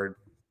 60-yard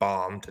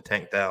bomb to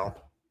Tank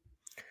Dell.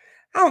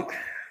 I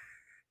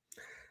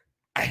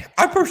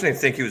personally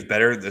think he was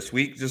better this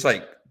week, just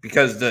like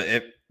because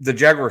the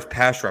Jaguars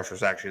pass rush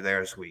was actually there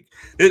this week.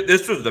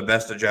 This was the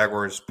best the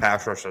Jaguars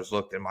pass rush has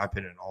looked, in my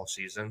opinion, all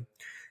season.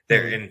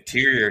 Their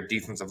interior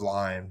defensive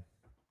line,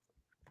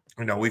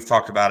 we've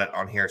talked about it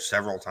on here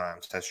several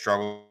times, has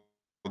struggled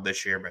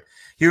this year. But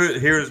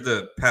here's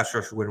the pass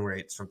rush win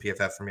rates from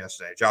PFF from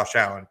yesterday. Josh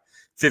Allen,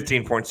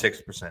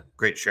 15.6%.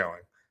 Great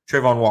showing.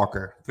 Trayvon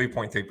Walker,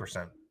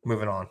 3.3%.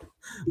 Moving on.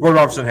 Gordon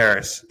Robinson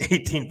Harris,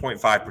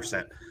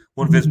 18.5%.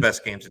 One of his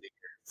best games of the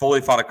year.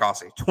 Foley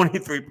Fatukasi,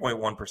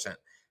 23.1%.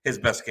 His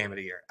best game of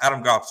the year.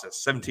 Adam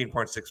Gotsis,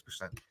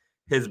 17.6%.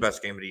 His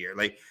best game of the year.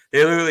 Like,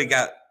 they literally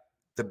got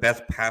the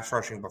best pass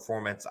rushing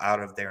performance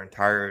out of their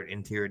entire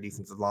interior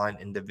defensive line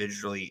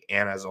individually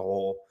and as a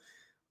whole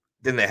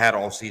than they had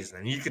all season.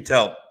 And you could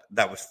tell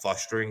that was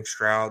frustrating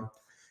Stroud.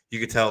 You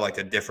could tell, like,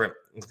 the different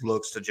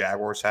looks the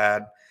Jaguars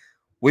had.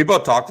 We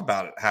both talked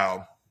about it,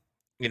 how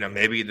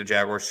maybe the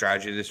Jaguars'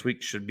 strategy this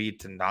week should be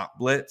to not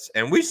blitz.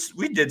 And we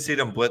did see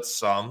them blitz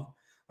some,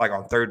 like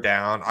on third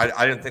down.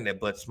 I didn't think they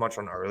blitzed much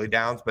on early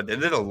downs, but they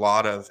did a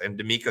lot of, and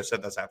D'Amico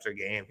said this after the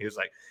game, he was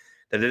like,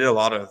 they did a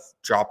lot of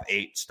drop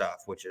 8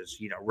 stuff, which is,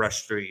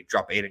 rush 3,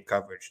 drop 8 in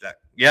coverage.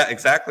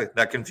 Exactly.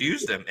 That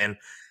confused him. And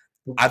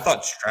I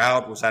thought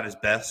Stroud was at his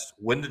best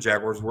when the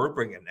Jaguars were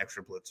bringing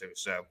extra blitzers.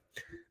 So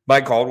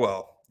Mike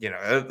Caldwell,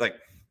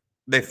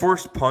 they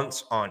forced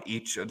punts on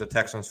each of the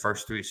Texans'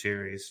 first 3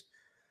 series.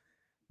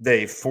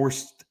 They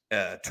forced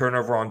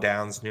turnover on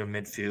downs near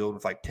midfield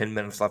with like 10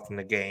 minutes left in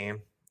the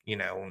game,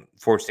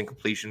 forced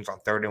incompletions on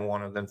 3rd and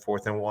 1 and then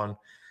 4th and 1.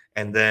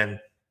 And then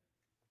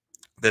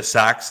the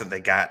sacks that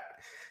they got,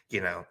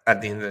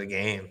 at the end of the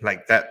game,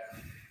 like that,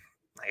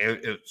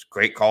 it was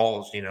great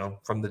calls,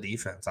 from the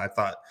defense. I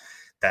thought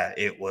that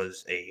it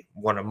was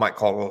one of Mike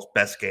Caldwell's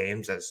best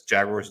games as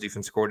Jaguars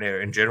defense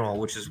coordinator in general,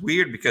 which is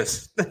weird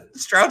because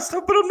Stroud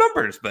still put up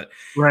numbers, but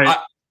right.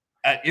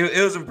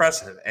 It was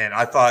impressive. And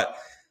I thought,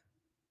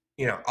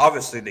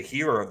 obviously the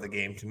hero of the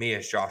game to me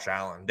is Josh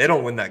Allen. They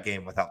don't win that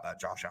game without that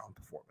Josh Allen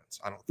performance,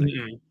 I don't think.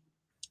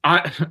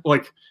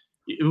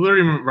 It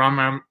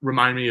literally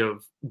remind me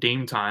of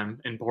Dame time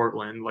in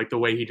Portland, like the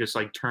way he just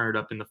like turned it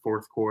up in the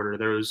 4th quarter.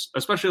 There was,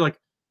 especially like,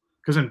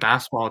 because in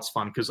basketball it's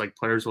fun because like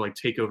players will like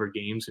take over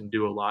games and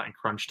do a lot in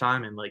crunch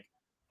time in like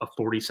a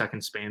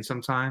 40-second span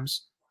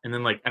sometimes. And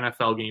then like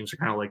NFL games are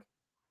kind of like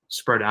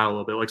spread out a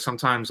little bit. Like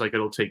sometimes like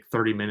it'll take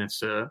 30 minutes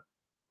to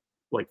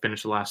like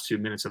finish the last 2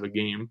 minutes of a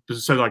game.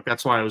 So like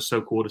that's why it was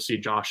so cool to see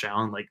Josh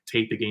Allen like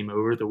take the game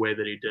over the way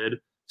that he did.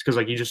 It's because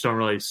like you just don't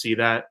really see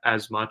that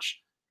as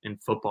much in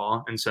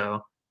football. And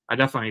so I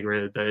definitely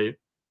agree that they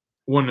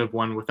wouldn't have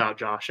won without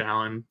Josh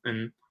Allen.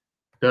 And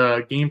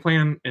the game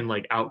plan and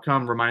like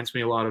outcome reminds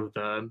me a lot of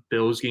the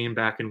Bills game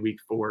back in week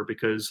 4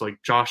 because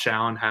like Josh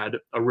Allen had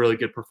a really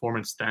good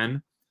performance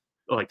then,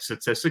 like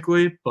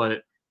statistically,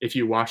 but if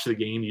you watch the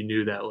game, you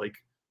knew that like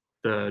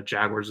the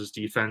Jaguars'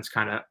 defense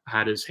kind of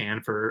had his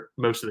hand for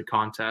most of the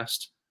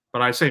contest.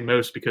 But I say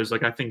most because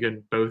like I think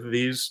in both of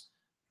these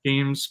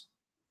games,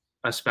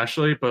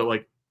 especially, but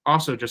like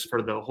also just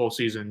for the whole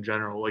season in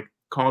general, like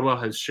Caldwell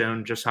has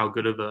shown just how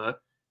good of a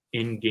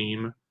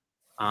in-game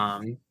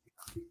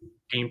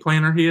game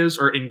planner he is,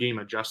 or in-game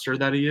adjuster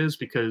that he is,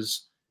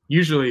 because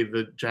usually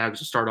the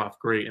Jags start off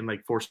great and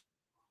like force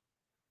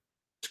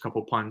a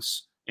couple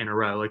punts in a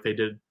row like they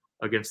did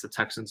against the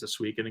Texans this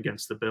week and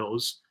against the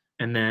Bills.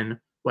 And then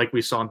like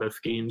we saw in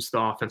both games, the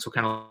offense will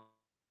kind of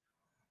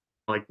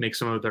like make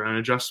some of their own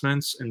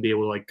adjustments and be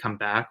able to like come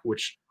back,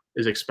 which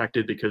is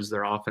expected because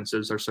their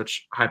offenses are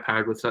such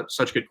high-powered with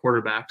such good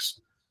quarterbacks.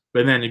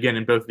 But then again,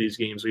 in both of these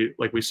games,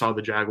 we saw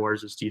the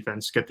Jaguars'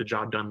 defense get the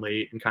job done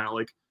late and kind of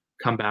like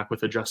come back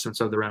with adjustments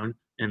of their own.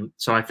 And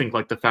so I think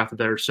like the fact that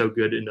they're so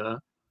good in the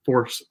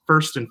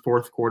first and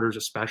 4th quarters,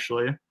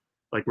 especially,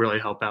 like really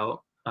help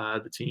out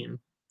the team.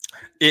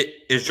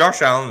 Is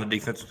Josh Allen the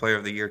defensive player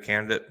of the year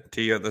candidate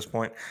to you at this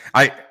point?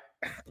 I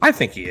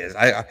think he is.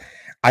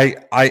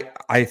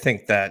 I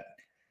think that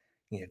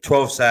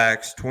 12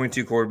 sacks,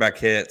 22 quarterback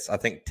hits, I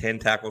think 10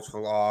 tackles for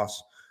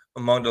loss,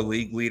 among the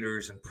league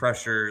leaders in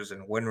pressures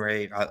and win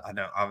rate. I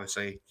know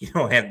obviously you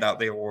don't hand out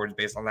the awards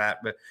based on that,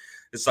 but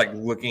it's like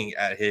looking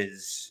at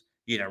his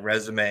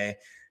resume.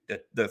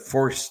 The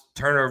forced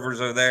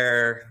turnovers are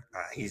there.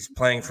 He's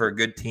playing for a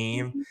good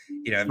team.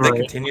 If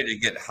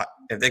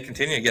they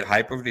continue to get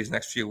hype over these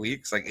next few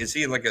weeks, like is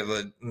he like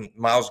a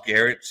Myles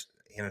Garrett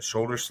in a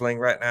shoulder sling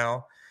right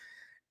now?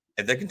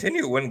 If they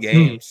continue to win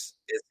games,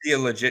 is he a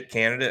legit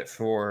candidate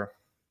for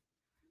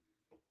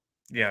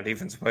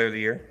defensive player of the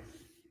year?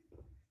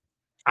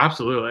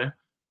 Absolutely.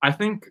 I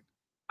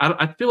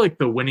feel like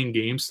the winning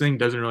games thing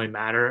doesn't really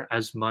matter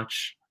as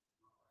much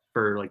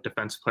for like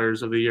defensive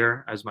players of the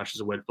year as much as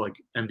it would for like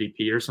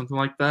MVP or something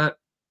like that.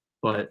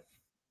 But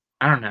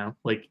I don't know.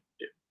 Like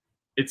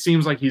it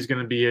seems like he's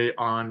going to be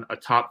on a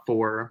top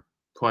 4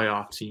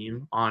 playoff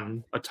team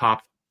on a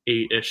top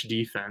 8-ish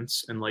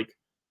defense and like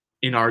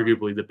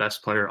inarguably the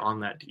best player on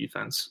that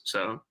defense.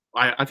 So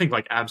I think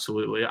like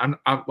absolutely. I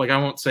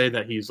won't say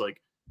that he's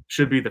like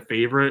should be the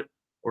favorite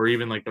or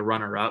even like the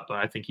runner up, but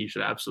I think he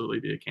should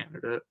absolutely be a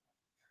candidate.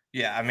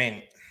 Yeah, I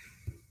mean,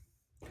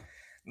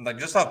 like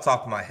just off the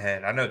top of my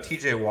head, I know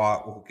TJ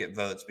Watt will get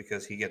votes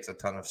because he gets a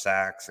ton of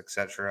sacks,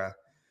 etc.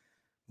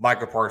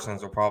 Michael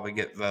Parsons will probably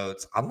get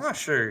votes. I'm not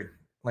sure,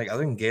 like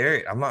other than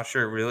Garrett, I'm not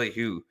sure really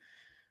who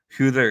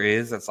there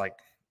is that's like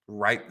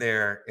right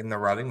there in the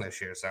running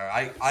this year. So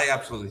I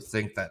absolutely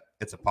think that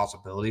it's a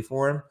possibility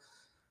for him,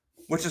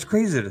 which is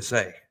crazy to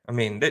say. I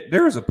mean,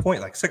 there was a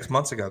point like 6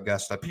 months ago,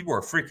 Gus, that people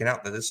were freaking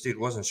out that this dude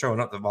wasn't showing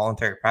up to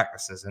voluntary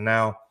practices, and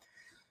now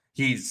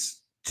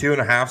he's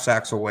 2.5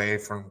 sacks away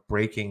from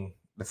breaking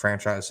the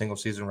franchise single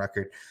season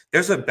record.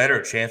 There's a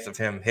better chance of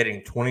him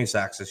hitting 20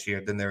 sacks this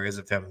year than there is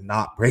of him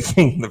not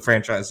breaking the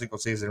franchise single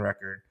season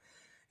record.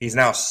 He's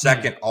now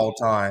second all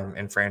time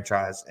in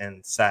franchise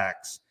in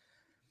sacks.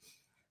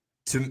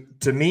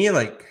 To me,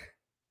 like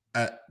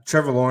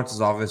Trevor Lawrence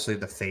is obviously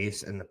the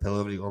face and the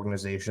pillar of the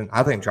organization.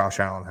 I think Josh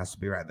Allen has to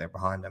be right there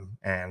behind him.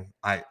 And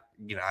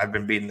I've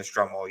been beating this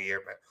drum all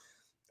year, but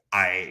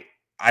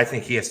I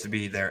think he has to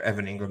be their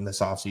Evan Ingram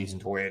this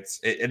offseason to where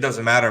it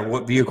doesn't matter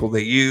what vehicle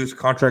they use,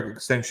 contract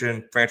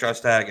extension,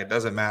 franchise tag, it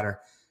doesn't matter.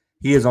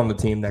 He is on the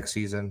team next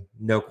season.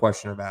 No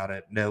question about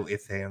it. No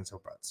ifs, ands, or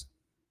buts.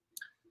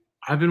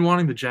 I've been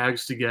wanting the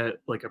Jags to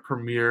get like a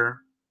premier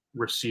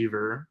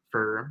receiver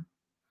for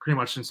pretty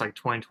much since like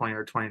 2020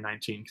 or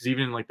 2019. Because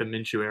even in like the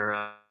Minshew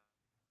era,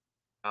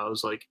 I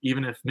was like,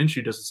 even if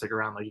Minshew doesn't stick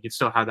around, like you can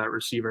still have that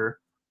receiver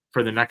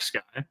for the next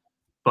guy.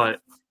 But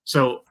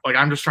so like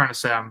I'm just trying to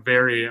say I'm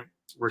very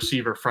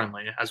receiver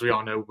friendly, as we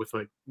all know with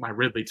like my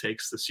Ridley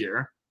takes this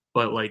year.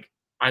 But like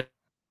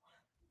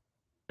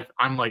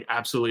I'm like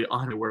absolutely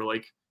on it where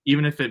like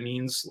even if it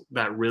means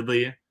that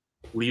Ridley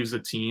leaves the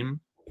team,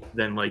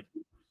 then like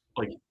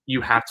you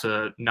have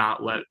to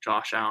not let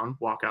Josh Allen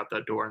walk out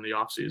that door in the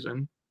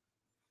offseason.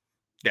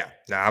 Yeah,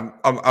 no,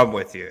 I'm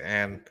with you,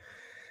 and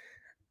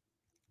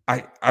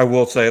I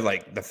will say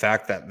like the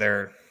fact that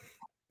they're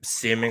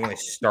seemingly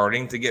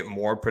starting to get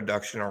more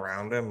production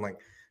around him. Like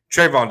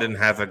Trayvon didn't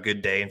have a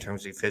good day in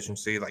terms of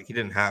efficiency. Like he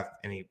didn't have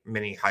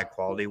many high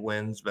quality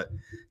wins, but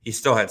he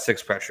still had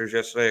 6 pressures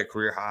yesterday, a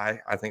career high,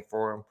 I think,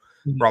 for him.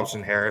 Mm-hmm.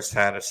 Robinson Harris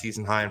had a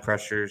season high in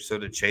pressures, so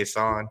did Chase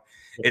on.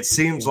 It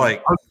seems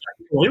like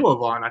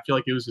Vaughn, I feel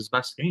like it was his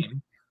best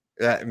game.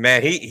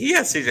 Man, he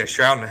had CJ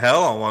Stroud in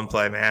hell on one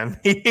play, man.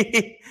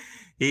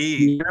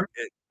 He's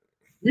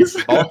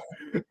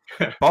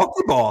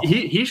bulky ball.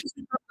 He should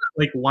be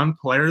like one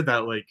player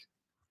that like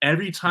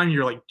every time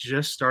you're like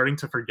just starting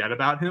to forget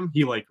about him,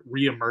 he like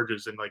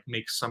reemerges and like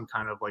makes some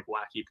kind of like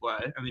wacky play,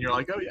 and then you're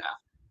like, oh yeah.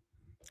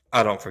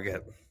 I don't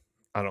forget.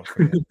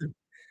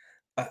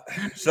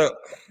 So,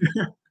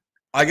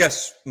 I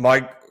guess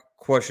my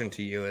question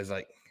to you is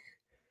like,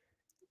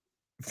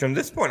 from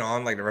this point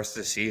on, like the rest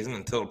of the season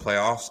until the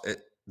playoffs,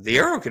 the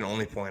arrow can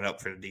only point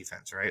up for the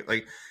defense, right?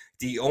 Like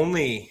the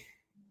only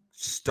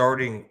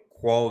starting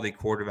quality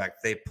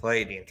quarterback they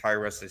play the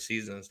entire rest of the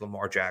season is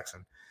Lamar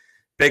Jackson.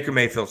 Baker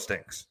Mayfield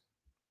stinks.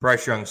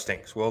 Bryce Young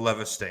stinks. Will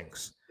Levis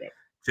stinks. Yep.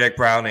 Jake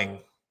Browning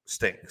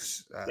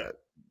stinks.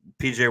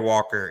 PJ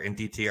Walker and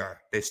DTR,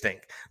 they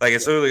stink. Like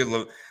it's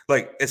literally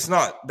like it's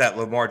not that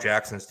Lamar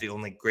Jackson's the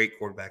only great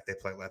quarterback they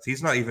play left.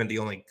 He's not even the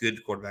only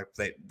good quarterback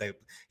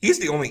he's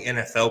the only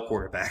NFL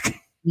quarterback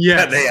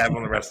that they have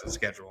on the rest of the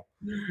schedule.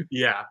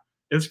 Yeah,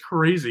 it's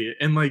crazy.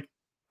 And like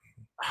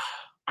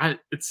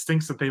it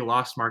stinks that they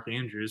lost Mark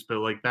Andrews, but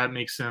like that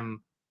makes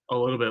him a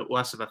little bit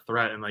less of a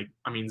threat. And like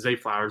I mean, Zay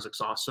Flowers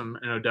looks awesome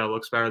and Odell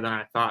looks better than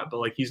I thought, but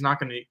like he's not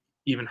going to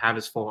even have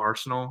his full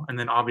arsenal. And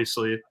then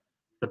obviously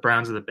the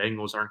Browns and the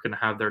Bengals aren't going to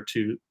have their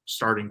 2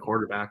 starting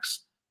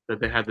quarterbacks that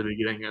they had at the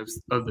beginning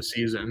of the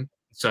season.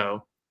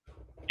 So,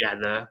 yeah,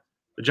 the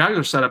Jags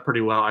are set up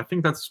pretty well. I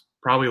think that's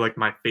probably like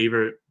my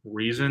favorite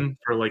reason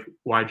for like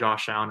why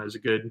Josh Allen is a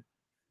good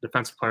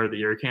defensive player of the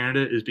year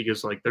candidate is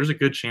because like there's a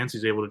good chance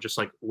he's able to just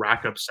like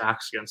rack up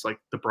sacks against like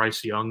the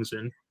Bryce Youngs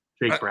and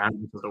Jake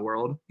Browns of the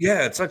world.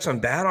 Yeah, it's like some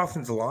bad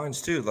offensive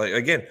lines too. Like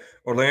again,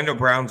 Orlando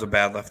Brown's a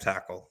bad left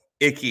tackle.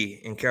 Icky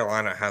in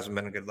Carolina hasn't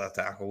been a good left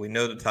tackle. We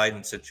know the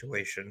Titans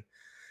situation.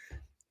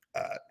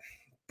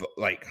 But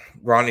like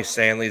Ronnie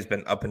Stanley's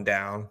been up and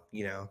down,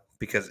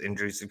 because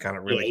injuries have kind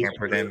of really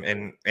hampered him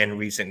in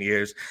recent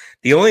years.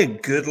 The only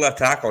good left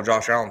tackle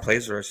Josh Allen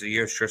plays the rest of the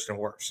year is Tristan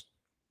Wirfs.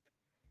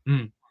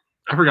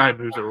 I forgot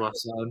he moves to the left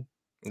side.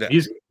 Yeah.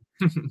 He's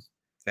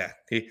yeah,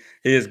 he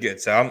is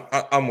good. So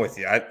I'm with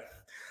you.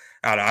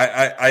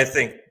 I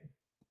think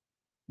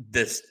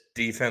this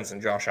defense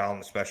and Josh Allen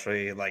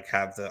especially like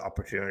have the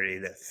opportunity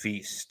to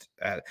feast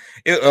at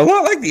it, a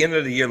lot like the end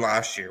of the year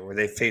last year where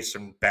they faced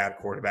some bad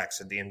quarterbacks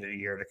at the end of the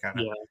year to kind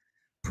of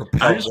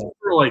propel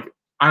them.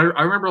 I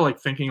remember like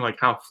thinking like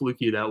how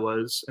fluky that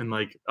was and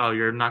like, oh,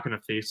 you're not going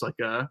to face like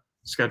a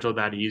schedule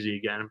that easy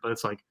again. But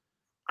it's like,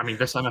 I mean,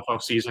 this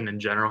NFL season in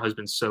general has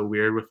been so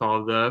weird with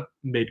all the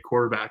mid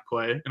quarterback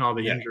play and all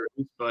the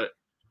injuries. But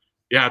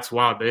yeah, it's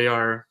wild.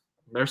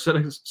 They're set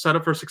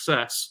up for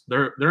success.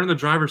 They're in the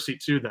driver's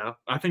seat too, though.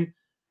 I think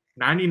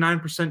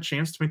 99%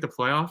 chance to make the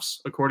playoffs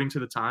according to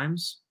the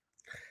Times.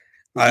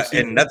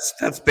 And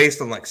that's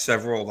based on like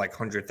several like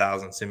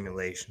 100,000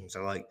 simulations.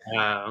 So like,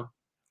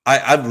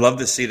 I'd love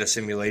to see the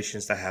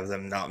simulations to have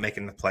them not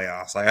making the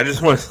playoffs. Like, I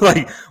just want to,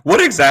 like,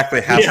 what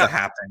exactly has to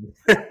happen?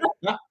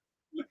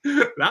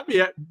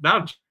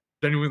 That'd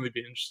genuinely be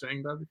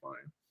interesting. That'd be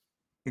fine.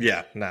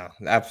 Yeah, no,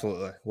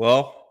 absolutely.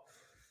 Well,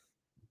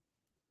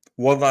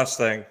 one last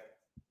thing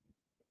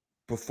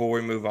before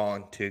we move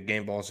on to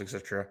game balls,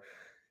 etc.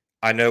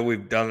 I know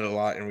we've done it a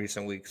lot in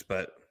recent weeks,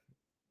 but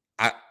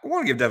I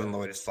want to give Devin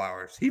Lloyd his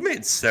flowers. He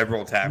made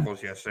several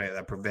tackles yesterday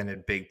that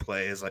prevented big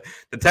plays. Like,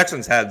 the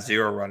Texans had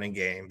 0 running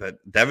game, but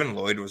Devin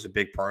Lloyd was a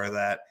big part of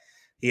that.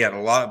 He had a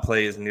lot of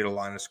plays near the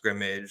line of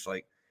scrimmage.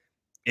 Like,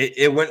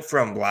 it went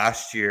from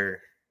last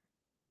year,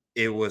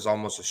 it was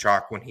almost a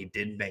shock when he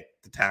did make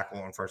the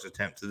tackle on first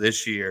attempt, to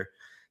this year,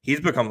 he's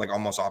become like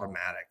almost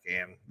automatic,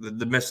 and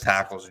the missed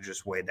tackles are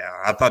just way down.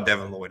 I thought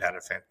Devin Lloyd had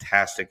a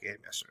fantastic game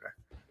yesterday.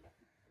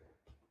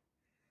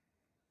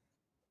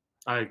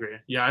 I agree.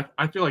 Yeah,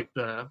 I feel like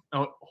the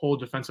whole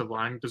defensive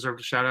line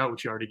deserved a shout out,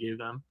 which you already gave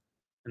them,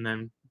 and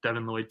then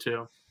Devin Lloyd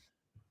too.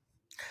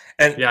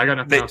 And yeah, I got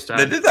nothing else to add.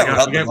 They did that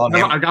without Devon.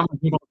 I got my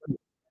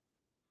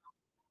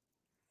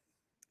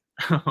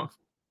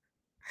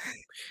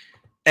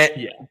and,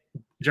 yeah,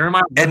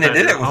 Jeremiah. And they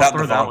did it without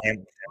Devon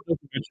Hamilton.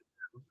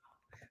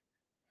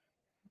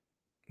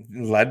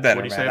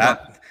 Ledbetter,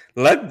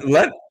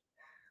 man.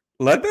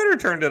 Ledbetter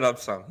turned it up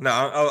some. No,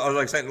 I was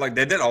like saying, like,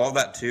 they did all of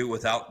that too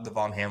without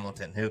Devon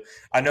Hamilton, who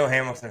I know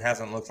Hamilton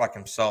hasn't looked like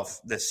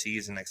himself this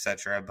season,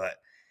 etc. But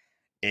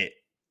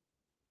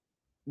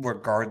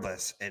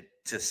regardless, it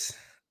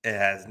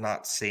has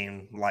not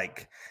seemed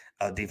like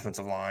a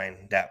defensive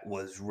line that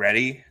was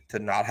ready to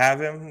not have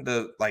him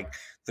the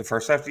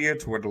first half of the year.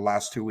 Toward the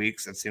last 2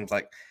 weeks, it seems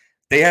like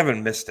they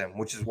haven't missed him,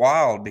 which is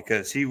wild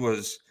because he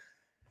was,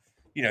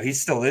 he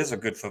still is a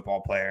good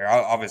football player.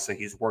 Obviously,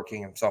 he's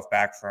working himself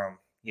back from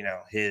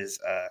his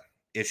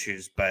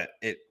issues, but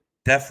it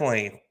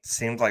definitely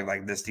seems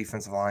like this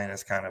defensive line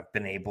has kind of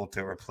been able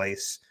to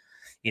replace,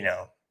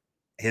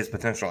 his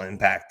potential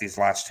impact these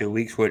last 2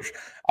 weeks, which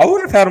I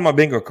would have had on my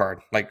bingo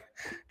card. Like,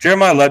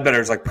 Jeremiah Ledbetter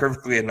is like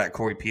perfectly in that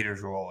Corey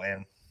Peters role,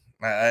 and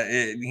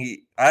I respect it.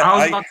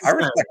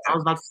 I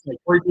was about to say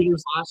Corey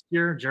Peters last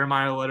year,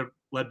 Jeremiah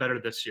Ledbetter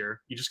this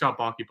year. You just got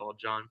balky balled,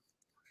 John.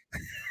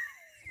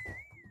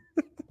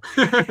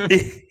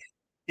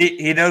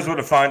 he knows where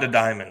to find the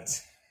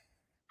diamonds.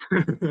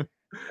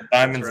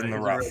 Diamonds in the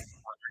rough.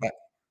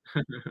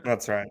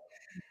 That's right.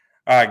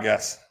 All right,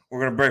 Gus. We're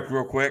going to break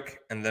real quick,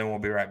 and then we'll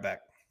be right back.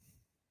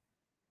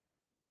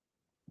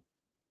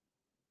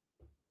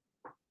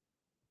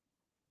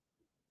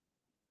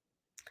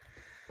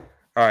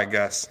 All right,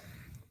 Gus.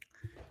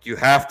 You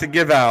have to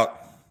give out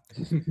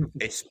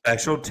a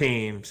special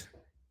teams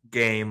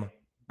game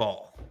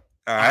ball.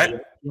 All right?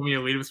 You want me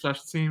to lead with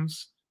special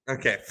teams?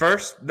 Okay.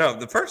 First,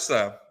 do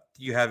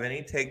you have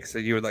any takes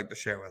that you would like to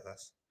share with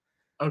us?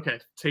 Okay,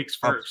 takes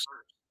first.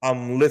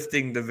 I'm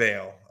lifting the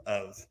veil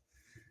of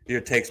your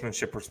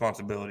takesmanship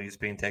responsibilities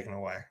being taken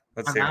away.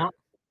 Let's hear it.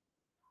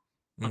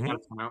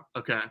 Mm-hmm.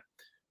 Okay.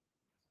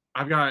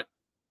 I've got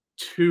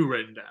 2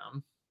 written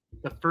down.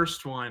 The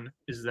first one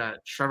is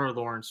that Trevor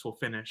Lawrence will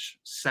finish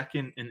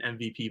second in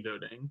MVP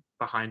voting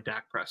behind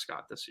Dak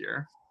Prescott this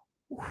year.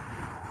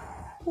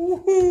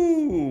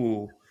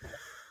 Ooh,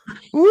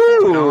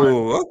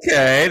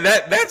 okay.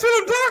 That's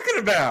what I'm talking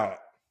about.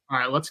 All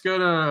right, let's go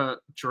to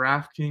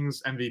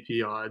DraftKings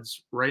MVP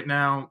odds. Right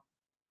now,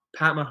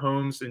 Pat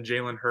Mahomes and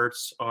Jalen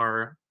Hurts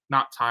are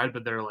not tied,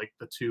 but they're like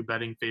the 2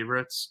 betting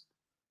favorites.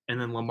 And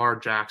then Lamar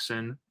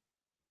Jackson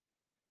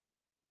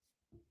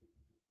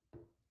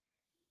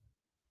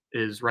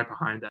is right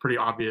behind that. Pretty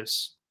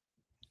obvious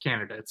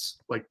candidates.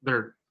 Like,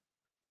 they're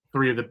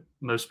 3 of the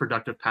most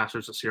productive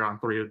passers this year on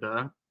 3 of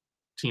the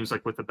teams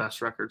like with the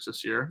best records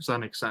this year. So that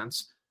makes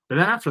sense. But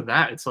then after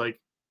that, it's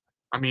like,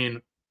 I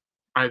mean,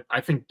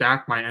 I think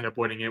Dak might end up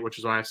winning it, which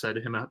is why I said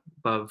him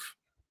above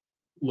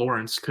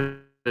Lawrence,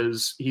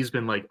 because he's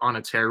been like on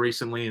a tear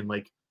recently, and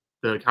like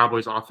the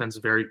Cowboys offense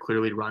very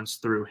clearly runs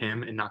through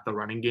him and not the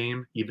running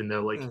game, even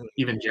though like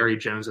even Jerry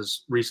Jones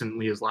as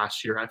recently as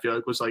last year, I feel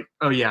like was like,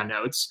 oh yeah,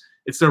 no, it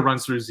still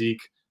runs through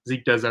Zeke.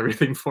 Zeke does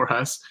everything for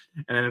us.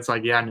 And then it's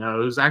like, yeah,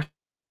 no, it was actually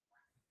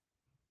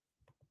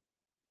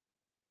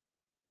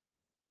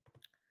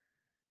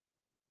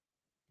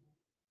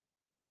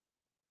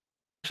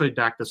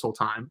Dak this whole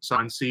time. So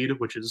on seed,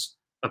 which is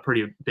a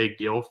pretty big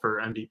deal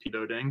for MVP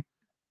voting.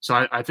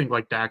 So I think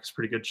like Dak's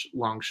pretty good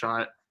long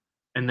shot.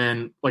 And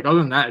then like other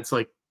than that, it's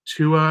like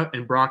Tua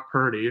and Brock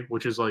Purdy,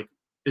 which is like,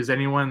 is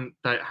anyone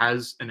that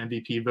has an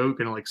MVP vote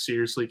going to like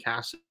seriously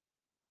cast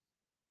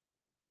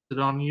it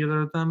on either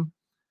of them?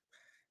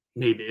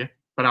 Maybe,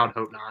 but I would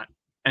hope not.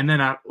 And then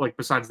like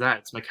besides that,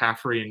 it's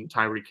McCaffrey and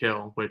Tyreek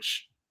Hill,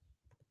 which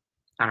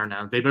I don't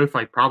know. They both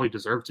like probably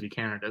deserve to be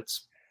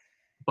candidates.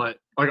 But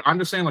like I'm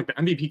just saying, like the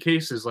MVP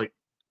case is like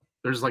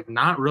there's like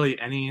not really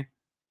any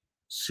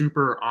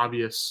super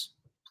obvious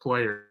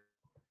player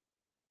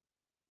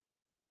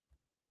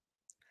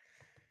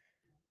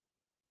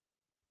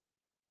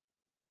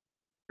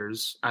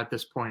at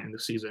this point in the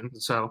season.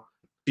 So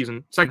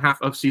second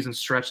half of season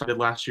stretch I did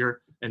last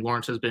year, and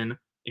Lawrence has been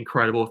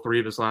incredible 3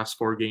 of his last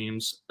 4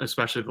 games,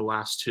 especially the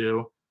last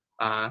 2.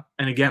 And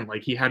again,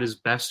 like he had his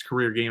best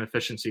career game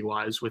efficiency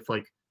wise with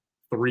like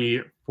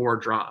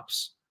 3-4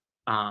 drops.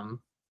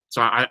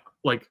 So I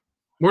like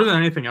more than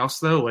anything else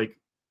though, like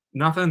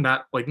nothing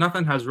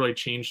has really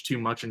changed too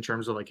much in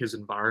terms of like his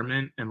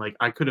environment. And like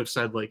I could have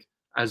said like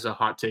as a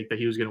hot take that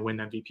he was going to win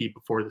MVP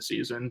before the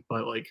season,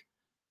 but like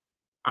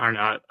I don't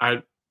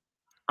know.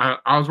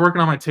 I was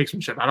working on my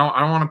takesmanship. I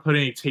don't want to put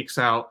any takes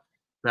out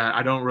that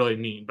I don't really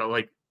mean, but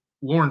like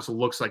Lawrence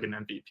looks like an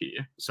MVP,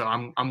 so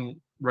I'm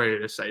ready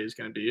to say he's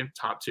going to be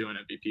top 2 in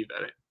MVP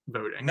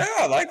voting. No,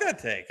 I like that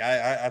take.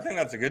 I think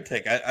that's a good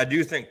take. I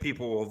do think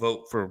people will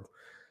vote for.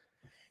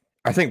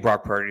 I think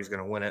Brock Purdy's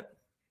going to win it,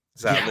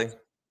 sadly,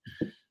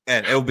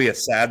 and it'll be a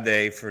sad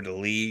day for the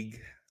league.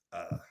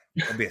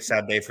 It'll be a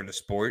sad day for the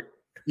sport.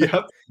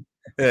 Yep.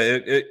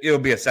 It'll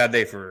be a sad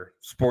day for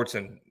sports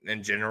in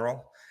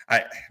general.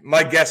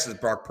 My guess is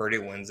Brock Purdy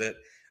wins it.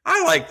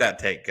 I like that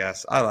take,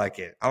 Gus. I like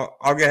it. I'll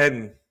go ahead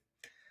and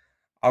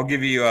I'll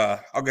give you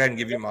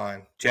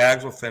mine.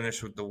 Jags will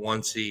finish with the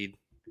 1 seed.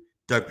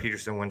 Doug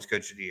Peterson wins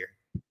Coach of the Year.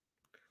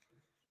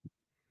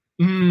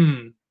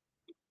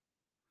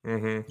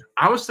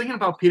 I was thinking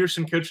about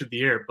Peterson Coach of the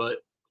Year, but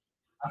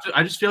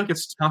I just feel like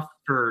it's tough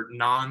for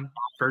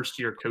non-first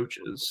year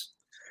coaches,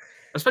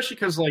 especially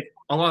because like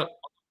a lot.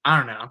 I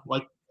don't know.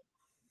 Like,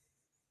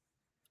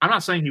 I'm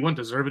not saying he wouldn't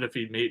deserve it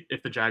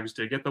if the Jags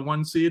did get the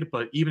 1 seed,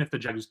 but even if the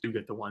Jags do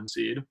get the 1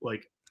 seed,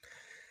 like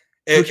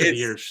Coach of the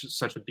Year is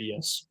such a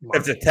BS mark.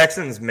 If the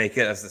Texans make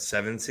it as the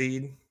 7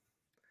 seed,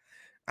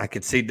 I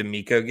could see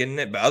D'Amico getting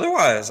it, but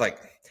otherwise, like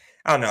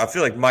I don't know. I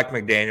feel like Mike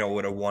McDaniel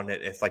would have won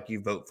it if like you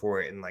vote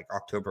for it in like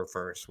October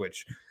 1st.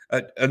 Which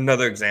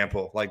another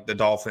example, like the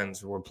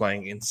Dolphins were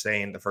playing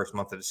insane the first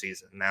month of the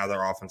season. Now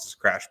their offense has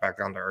crashed back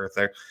down to earth.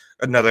 There,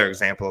 another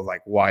example of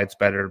like why it's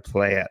better to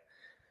play at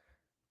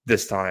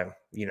this time.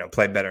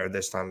 Play better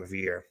this time of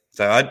year.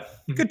 So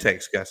good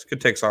takes, guys.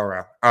 Good takes all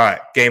around. All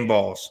right, game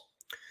balls.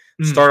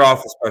 Start off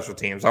with special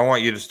teams. I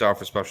want you to start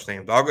with special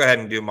teams. I'll go ahead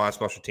and do my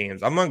special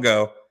teams. I'm going to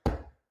go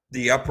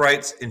the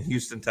uprights in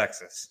Houston,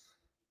 Texas.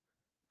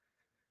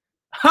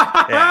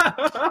 Yeah.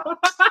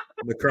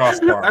 The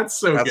crossbar.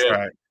 That's good.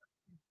 Right.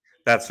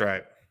 That's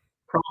right.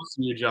 Props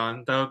to you,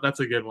 John. That's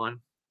a good one.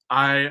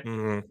 I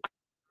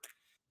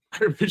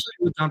originally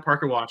wrote down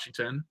Parker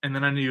Washington, and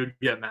then I knew you'd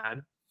get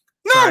mad.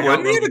 No, so he had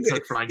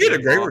a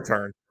great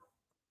return.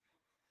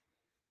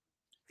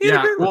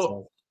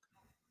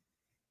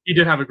 He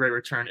did have a great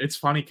return. It's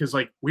funny because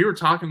like we were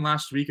talking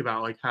last week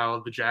about like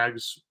how the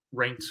Jags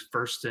ranked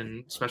first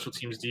in special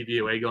teams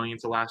DVOA going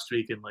into last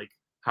week, and like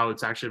how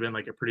it's actually been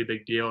like a pretty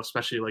big deal,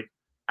 especially like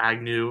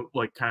Agnew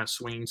like kind of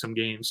swinging some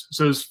games.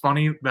 So it's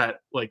funny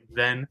that like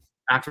then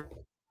after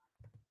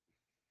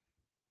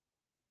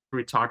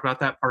we talked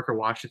about that, Parker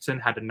Washington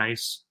had a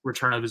nice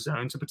return of his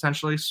own to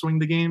potentially swing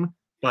the game,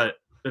 but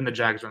then the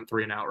Jags went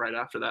 3-and-out right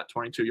after that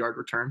 22-yard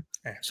return.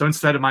 Yeah. So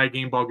instead of my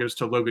game ball goes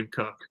to Logan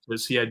Cook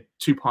because he had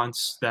 2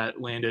 punts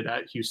that landed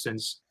at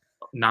Houston's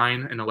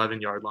 9 and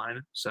 11-yard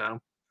line. So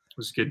it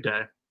was a good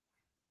day.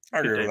 I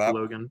agree with that.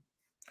 Logan.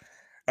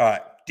 All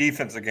right,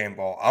 defensive game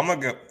ball. I'm gonna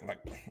go. Like,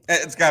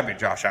 it's got to be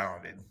Josh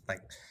Allen, dude.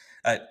 Like,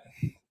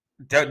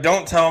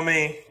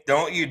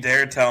 don't you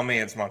dare tell me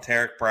it's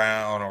Monteric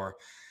Brown or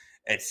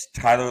it's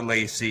Tyler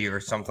Lacey or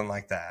something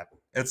like that.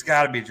 It's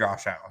got to be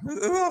Josh Allen.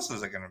 Who else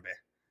is it gonna be?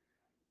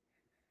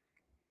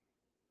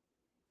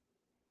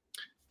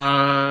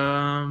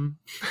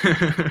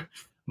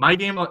 My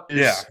game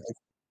is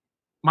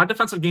my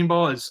defensive game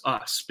ball is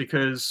us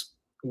because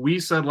we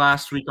said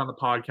last week on the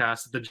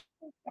podcast that the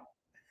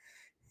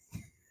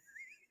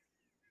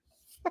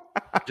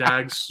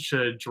Jags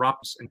should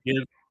drop and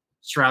give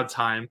Stroud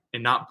time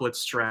and not blitz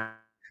Stroud.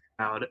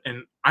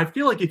 And I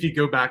feel like if you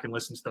go back and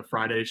listen to the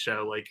Friday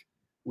show, like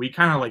we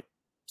kind of like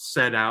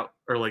set out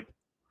or like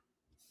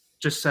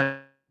just said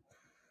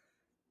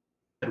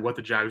what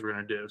the Jags were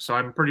going to do. So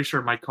I'm pretty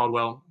sure Mike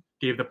Caldwell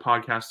gave the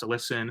podcast a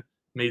listen,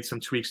 made some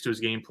tweaks to his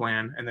game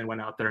plan, and then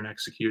went out there and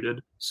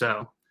executed.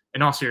 So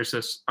in all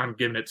seriousness, I'm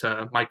giving it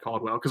to Mike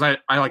Caldwell because I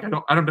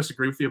don't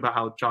disagree with you about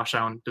how Josh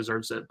Allen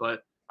deserves it,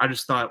 but I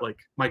just thought like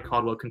Mike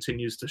Caldwell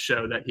continues to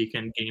show that he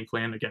can game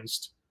plan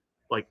against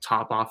like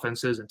top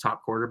offenses and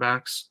top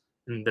quarterbacks,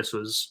 and this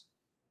was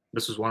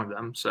one of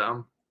them.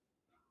 So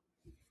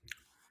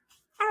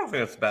I don't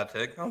think that's a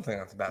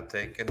bad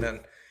take. And then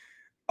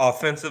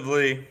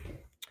offensively,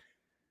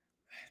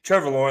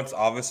 Trevor Lawrence,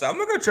 obviously. I'm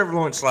going to go Trevor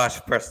Lawrence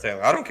 / Press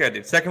Taylor. I don't care,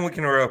 dude. Second week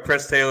in a row,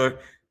 Press Taylor,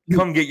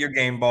 come get your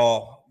game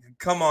ball.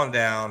 Come on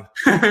down.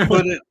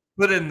 Put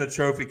it in the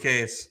trophy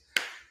case.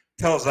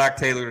 Tell Zach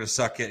Taylor to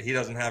suck it. He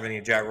doesn't have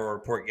any Jaguar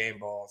Report game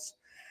balls.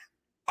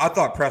 I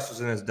thought Press was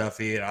in his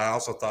Duffy, and I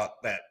also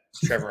thought that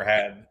Trevor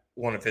had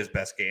one of his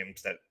best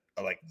games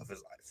of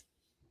his life.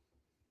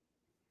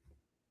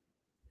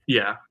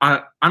 Yeah,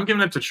 I'm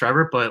giving it to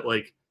Trevor, but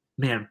like,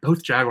 man,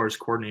 both Jaguars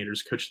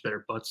coordinators coached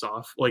their butts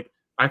off. Like,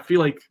 I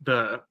feel like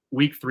the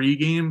week 3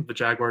 game, the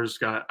Jaguars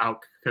got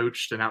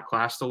out-coached and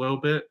outclassed a little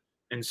bit.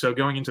 And so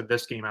going into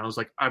this game, I was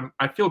like,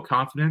 I feel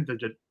confident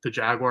that the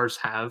Jaguars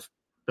have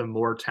the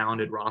more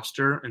talented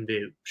roster, and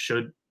they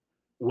should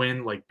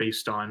win like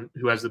based on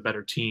who has the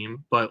better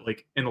team. But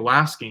like in the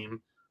last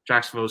game,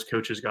 Jacksonville's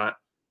coaches got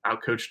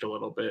outcoached a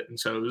little bit, and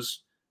so it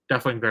was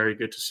definitely very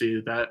good to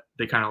see that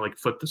they kind of like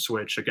flipped the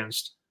switch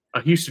against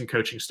a Houston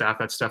coaching staff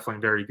that's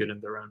definitely very good in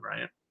their own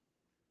right.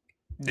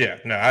 Yeah,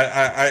 no,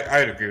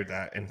 I'd agree with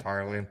that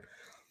entirely.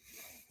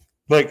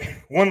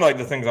 Like one like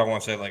the things I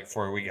want to say like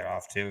before we get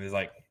off too is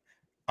like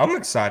I'm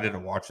excited to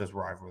watch this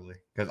rivalry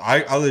because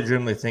I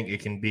legitimately think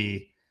it can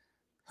be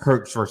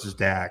Hurts versus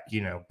Dak,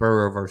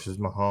 Burrow versus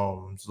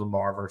Mahomes,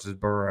 Lamar versus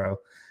Burrow,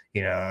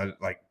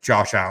 like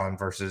Josh Allen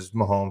versus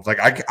Mahomes. Like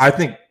I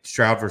think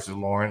Stroud versus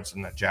Lawrence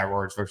and the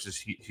Jaguars versus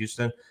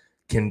Houston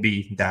can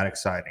be that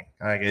exciting.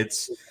 Like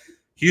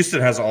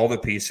Houston has all the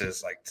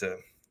pieces like to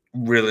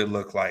really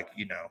look like,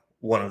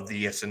 one of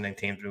the ascending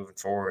teams moving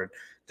forward.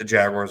 The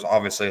Jaguars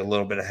obviously a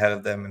little bit ahead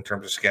of them in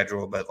terms of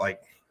schedule, but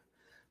like,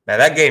 man,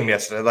 that game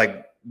yesterday,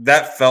 like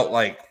that felt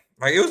like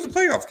it was the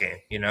playoff game.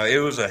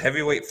 It was a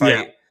heavyweight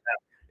fight.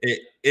 Yeah.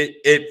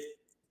 It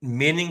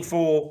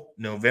meaningful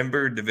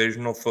November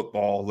divisional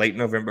football, late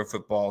November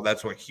football.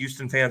 That's what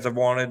Houston fans have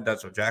wanted.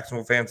 That's what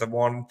Jacksonville fans have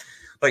wanted.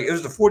 Like it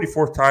was the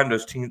 44th time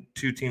those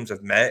two teams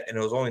have met, and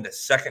it was only the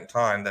second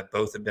time that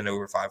both have been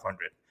over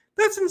 500.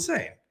 That's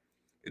insane.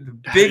 The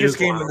biggest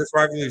game in this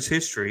rivalry's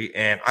history,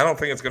 and I don't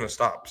think it's going to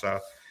stop. So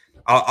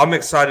I'm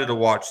excited to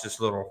watch this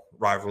little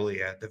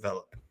rivalry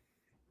develop.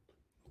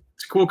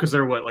 It's cool because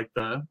they're what, like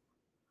the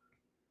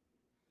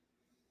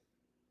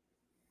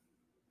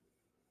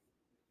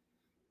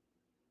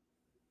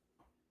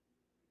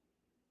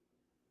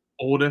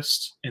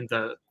oldest in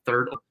the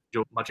third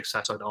much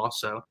success at all.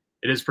 So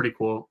it is pretty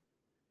cool.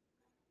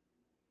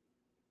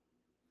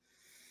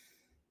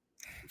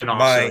 And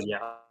also,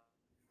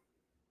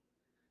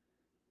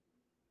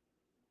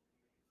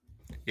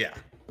 Yeah.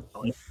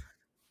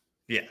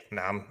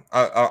 No,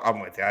 I'm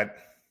with you.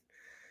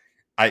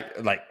 I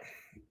like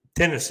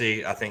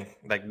Tennessee. I think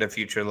like the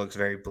future looks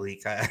very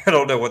bleak. I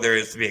don't know what there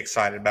is to be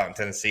excited about in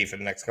Tennessee for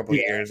the next couple of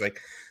years.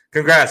 Like,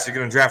 congrats, you're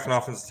going to draft an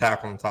offensive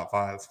tackle in the top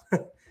 5.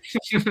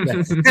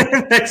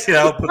 Next year,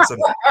 I'll put some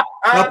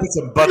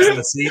butts in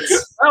the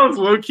seats. That was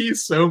low key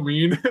so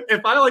mean.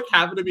 If I like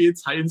happen to be a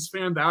Titans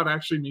fan, that would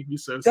actually make me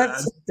so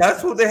sad.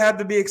 That's what they have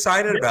to be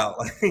excited about.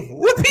 Like,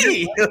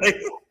 whoopee!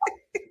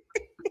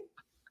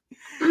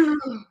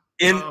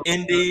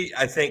 Indy,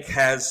 I think,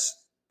 has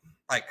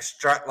like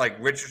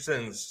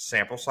Richardson's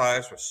sample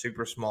size was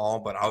super small,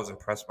 but I was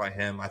impressed by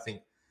him. I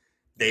think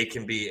they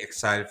can be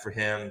excited for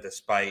him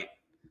despite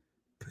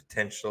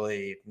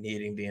potentially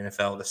needing the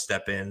NFL to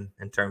step in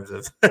terms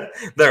of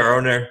their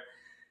owner.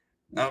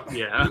 I'll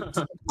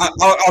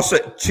say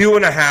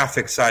 2.5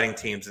 exciting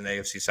teams in the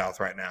AFC South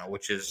right now,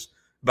 which is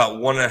about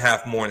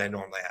 1.5 more than they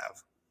normally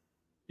have.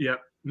 Yeah,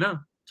 no,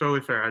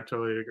 totally fair. I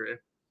totally agree.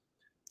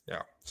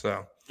 Yeah,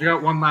 so I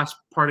got one last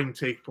parting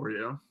take for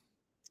you,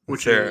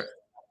 which is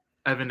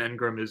Evan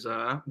Engram is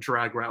a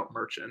drag route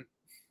merchant.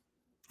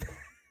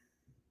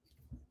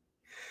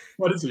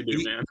 What does he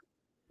do, man?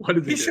 What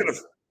did he do?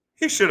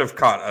 He should have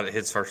caught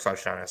his first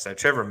touchdown yesterday.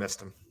 Trevor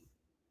missed him.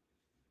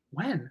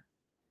 When?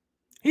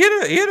 He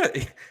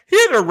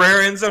had a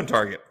rare end zone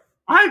target.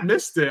 I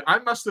missed it. I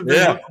must have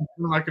been looking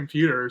on my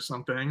computer or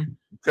something.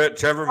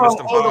 Trevor missed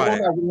him high. The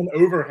one that went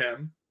over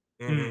him.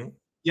 Mm-hmm.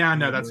 Yeah,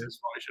 no, that's his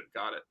fault. He should have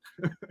got it.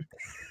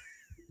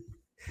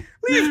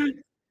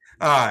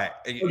 All right.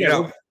 Okay,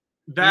 No.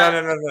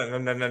 Evan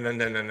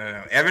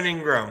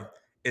Engram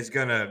is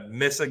going to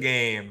miss a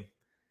game,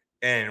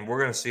 and we're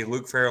going to see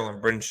Luke Farrell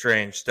and Brendan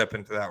Strange step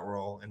into that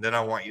role, and then I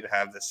want you to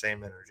have the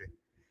same energy.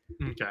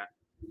 Okay.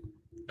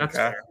 That's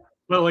fair.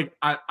 But, like,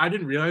 I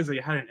didn't realize that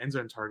you had an end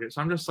zone target,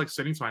 so I'm just, like,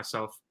 sitting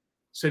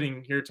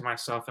here to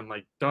myself, and,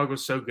 like, Doug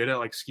was so good at,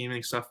 like,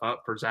 scheming stuff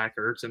up for Zach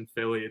Ertz and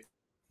Philly.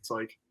 It's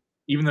like,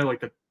 even though, like,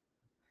 the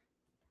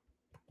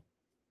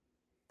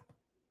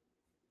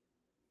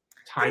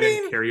tight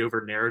end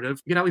carryover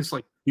narrative, you can at least,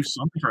 like, do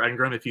something for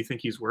Engram if you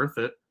think he's worth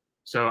it.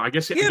 So I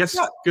guess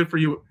good for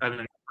you,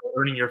 Evan,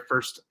 earning your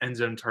first end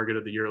zone target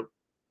of the year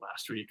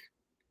last week.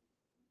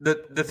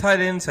 The tight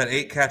ends had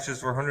 8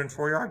 catches for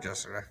 104 yards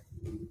yesterday.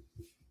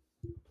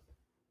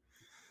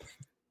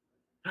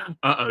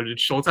 Did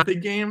Schultz have a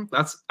big game?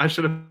 I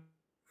should have.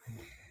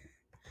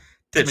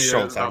 Did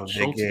Schultz have a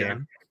big game?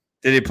 Again.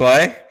 Did he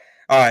play?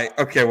 All right.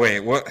 Okay.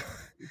 Wait. What?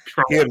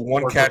 He had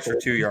 1 catch for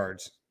 2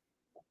 yards.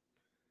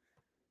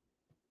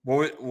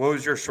 What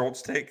was your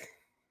Schultz take?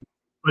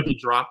 But he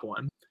dropped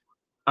one.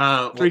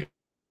 I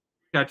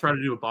tried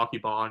to do a balky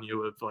ball on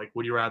you of like,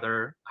 would you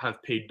rather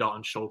have paid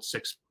Dalton Schultz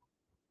 $6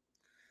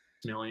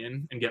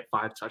 million and get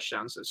 5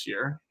 touchdowns this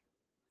year?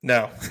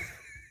 No.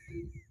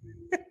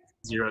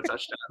 0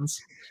 touchdowns.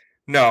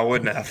 No, I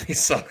wouldn't have. He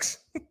sucks.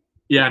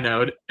 Yeah,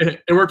 no,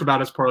 it worked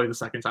about as poorly the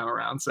second time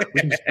around. So we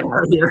can just get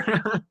out of here.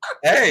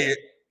 Hey,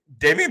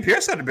 Dameon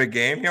Pierce had a big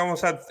game. He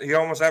almost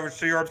averaged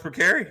 2 yards per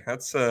carry.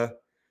 That's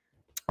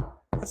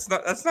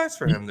nice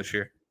for him this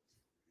year.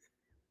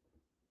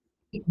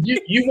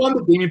 You won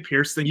the Dameon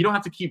Pierce thing. You don't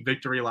have to keep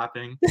victory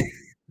lapping.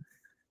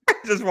 I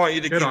just want you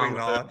to keep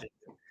acknowledging.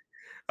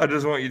 I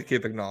just want you to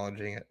keep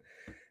acknowledging it.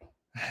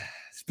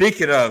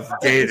 Speaking of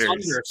Gators,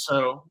 Under,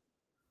 so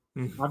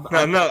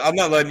I'm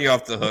not letting you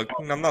off the hook.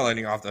 I'm not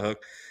letting you off the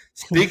hook.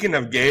 Speaking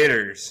of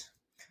Gators,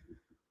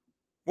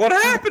 what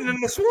happened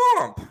in the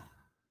swamp,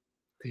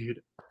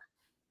 dude?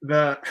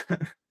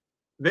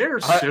 They're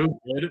so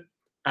good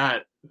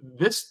at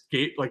this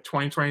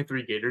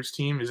 2023 Gators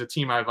team is a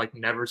team I've like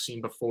never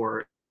seen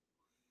before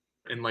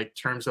in like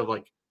terms of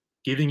like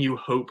giving you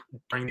hope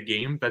during the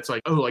game. That's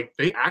like, oh, like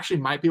they actually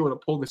might be able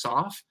to pull this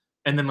off,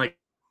 and then like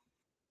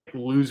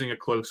losing a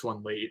close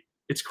one late.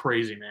 It's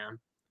crazy, man.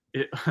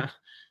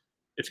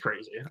 It's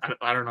crazy.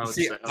 I don't know what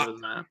to say other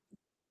than that.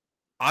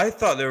 I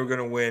thought they were going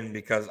to win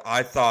because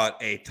I thought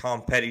a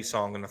Tom Petty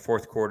song in the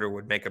fourth quarter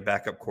would make a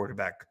backup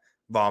quarterback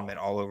vomit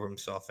all over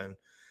himself and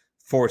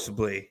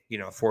forcibly,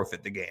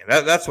 forfeit the game.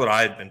 That's what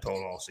I had been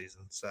told all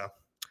season. So,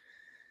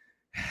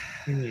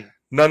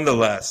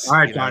 nonetheless. All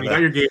right, John, you got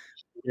your Gators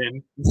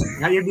in.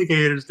 Got your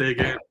Gators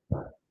taken.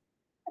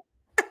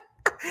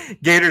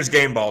 Gators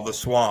game ball, the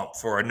swamp,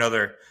 for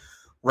another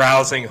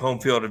rousing home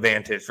field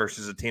advantage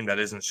versus a team that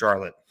isn't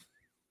Charlotte.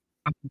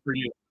 For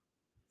you.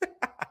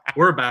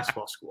 We're a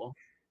basketball school.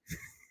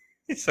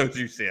 So is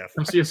UCF.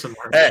 Come see us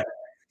somewhere. Hey,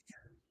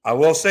 I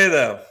will say,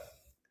 though,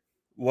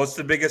 what's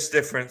the biggest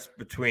difference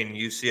between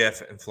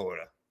UCF and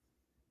Florida?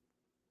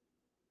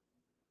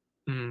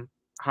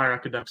 Higher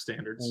academic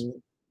standards.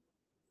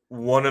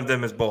 One of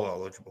them is bowl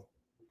eligible.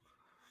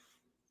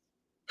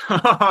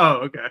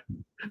 Oh, okay.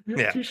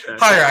 Yeah.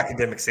 Higher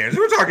academic standards.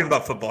 We're talking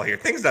about football here.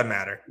 Things that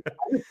matter.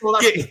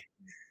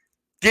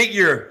 Get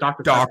your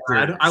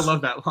doctors. I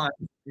love that line.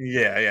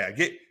 Yeah.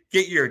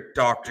 Get your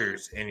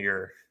doctors and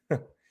your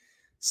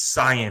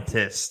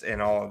scientists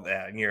and all of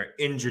that and your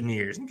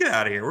engineers and get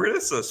out of here.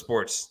 This is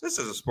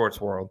a sports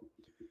world.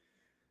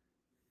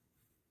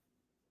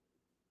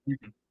 We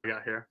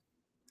got here.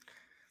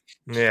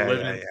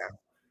 Yeah.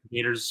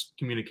 Gators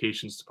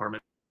communications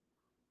department.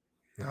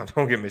 No,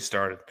 don't get me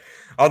started.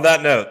 On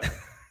that note,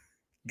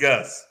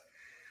 Gus,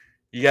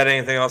 you got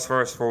anything else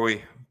for us before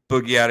we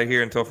boogie out of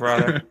here until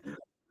Friday?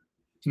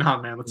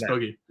 Nah, man, let's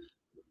boogie.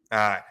 All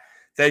right.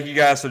 Thank you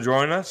guys for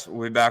joining us.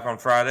 We'll be back on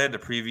Friday to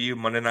preview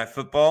Monday Night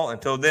Football.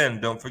 Until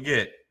then, don't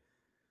forget,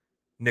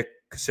 Nick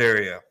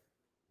Casario,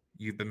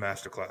 you've been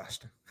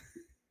masterclassed.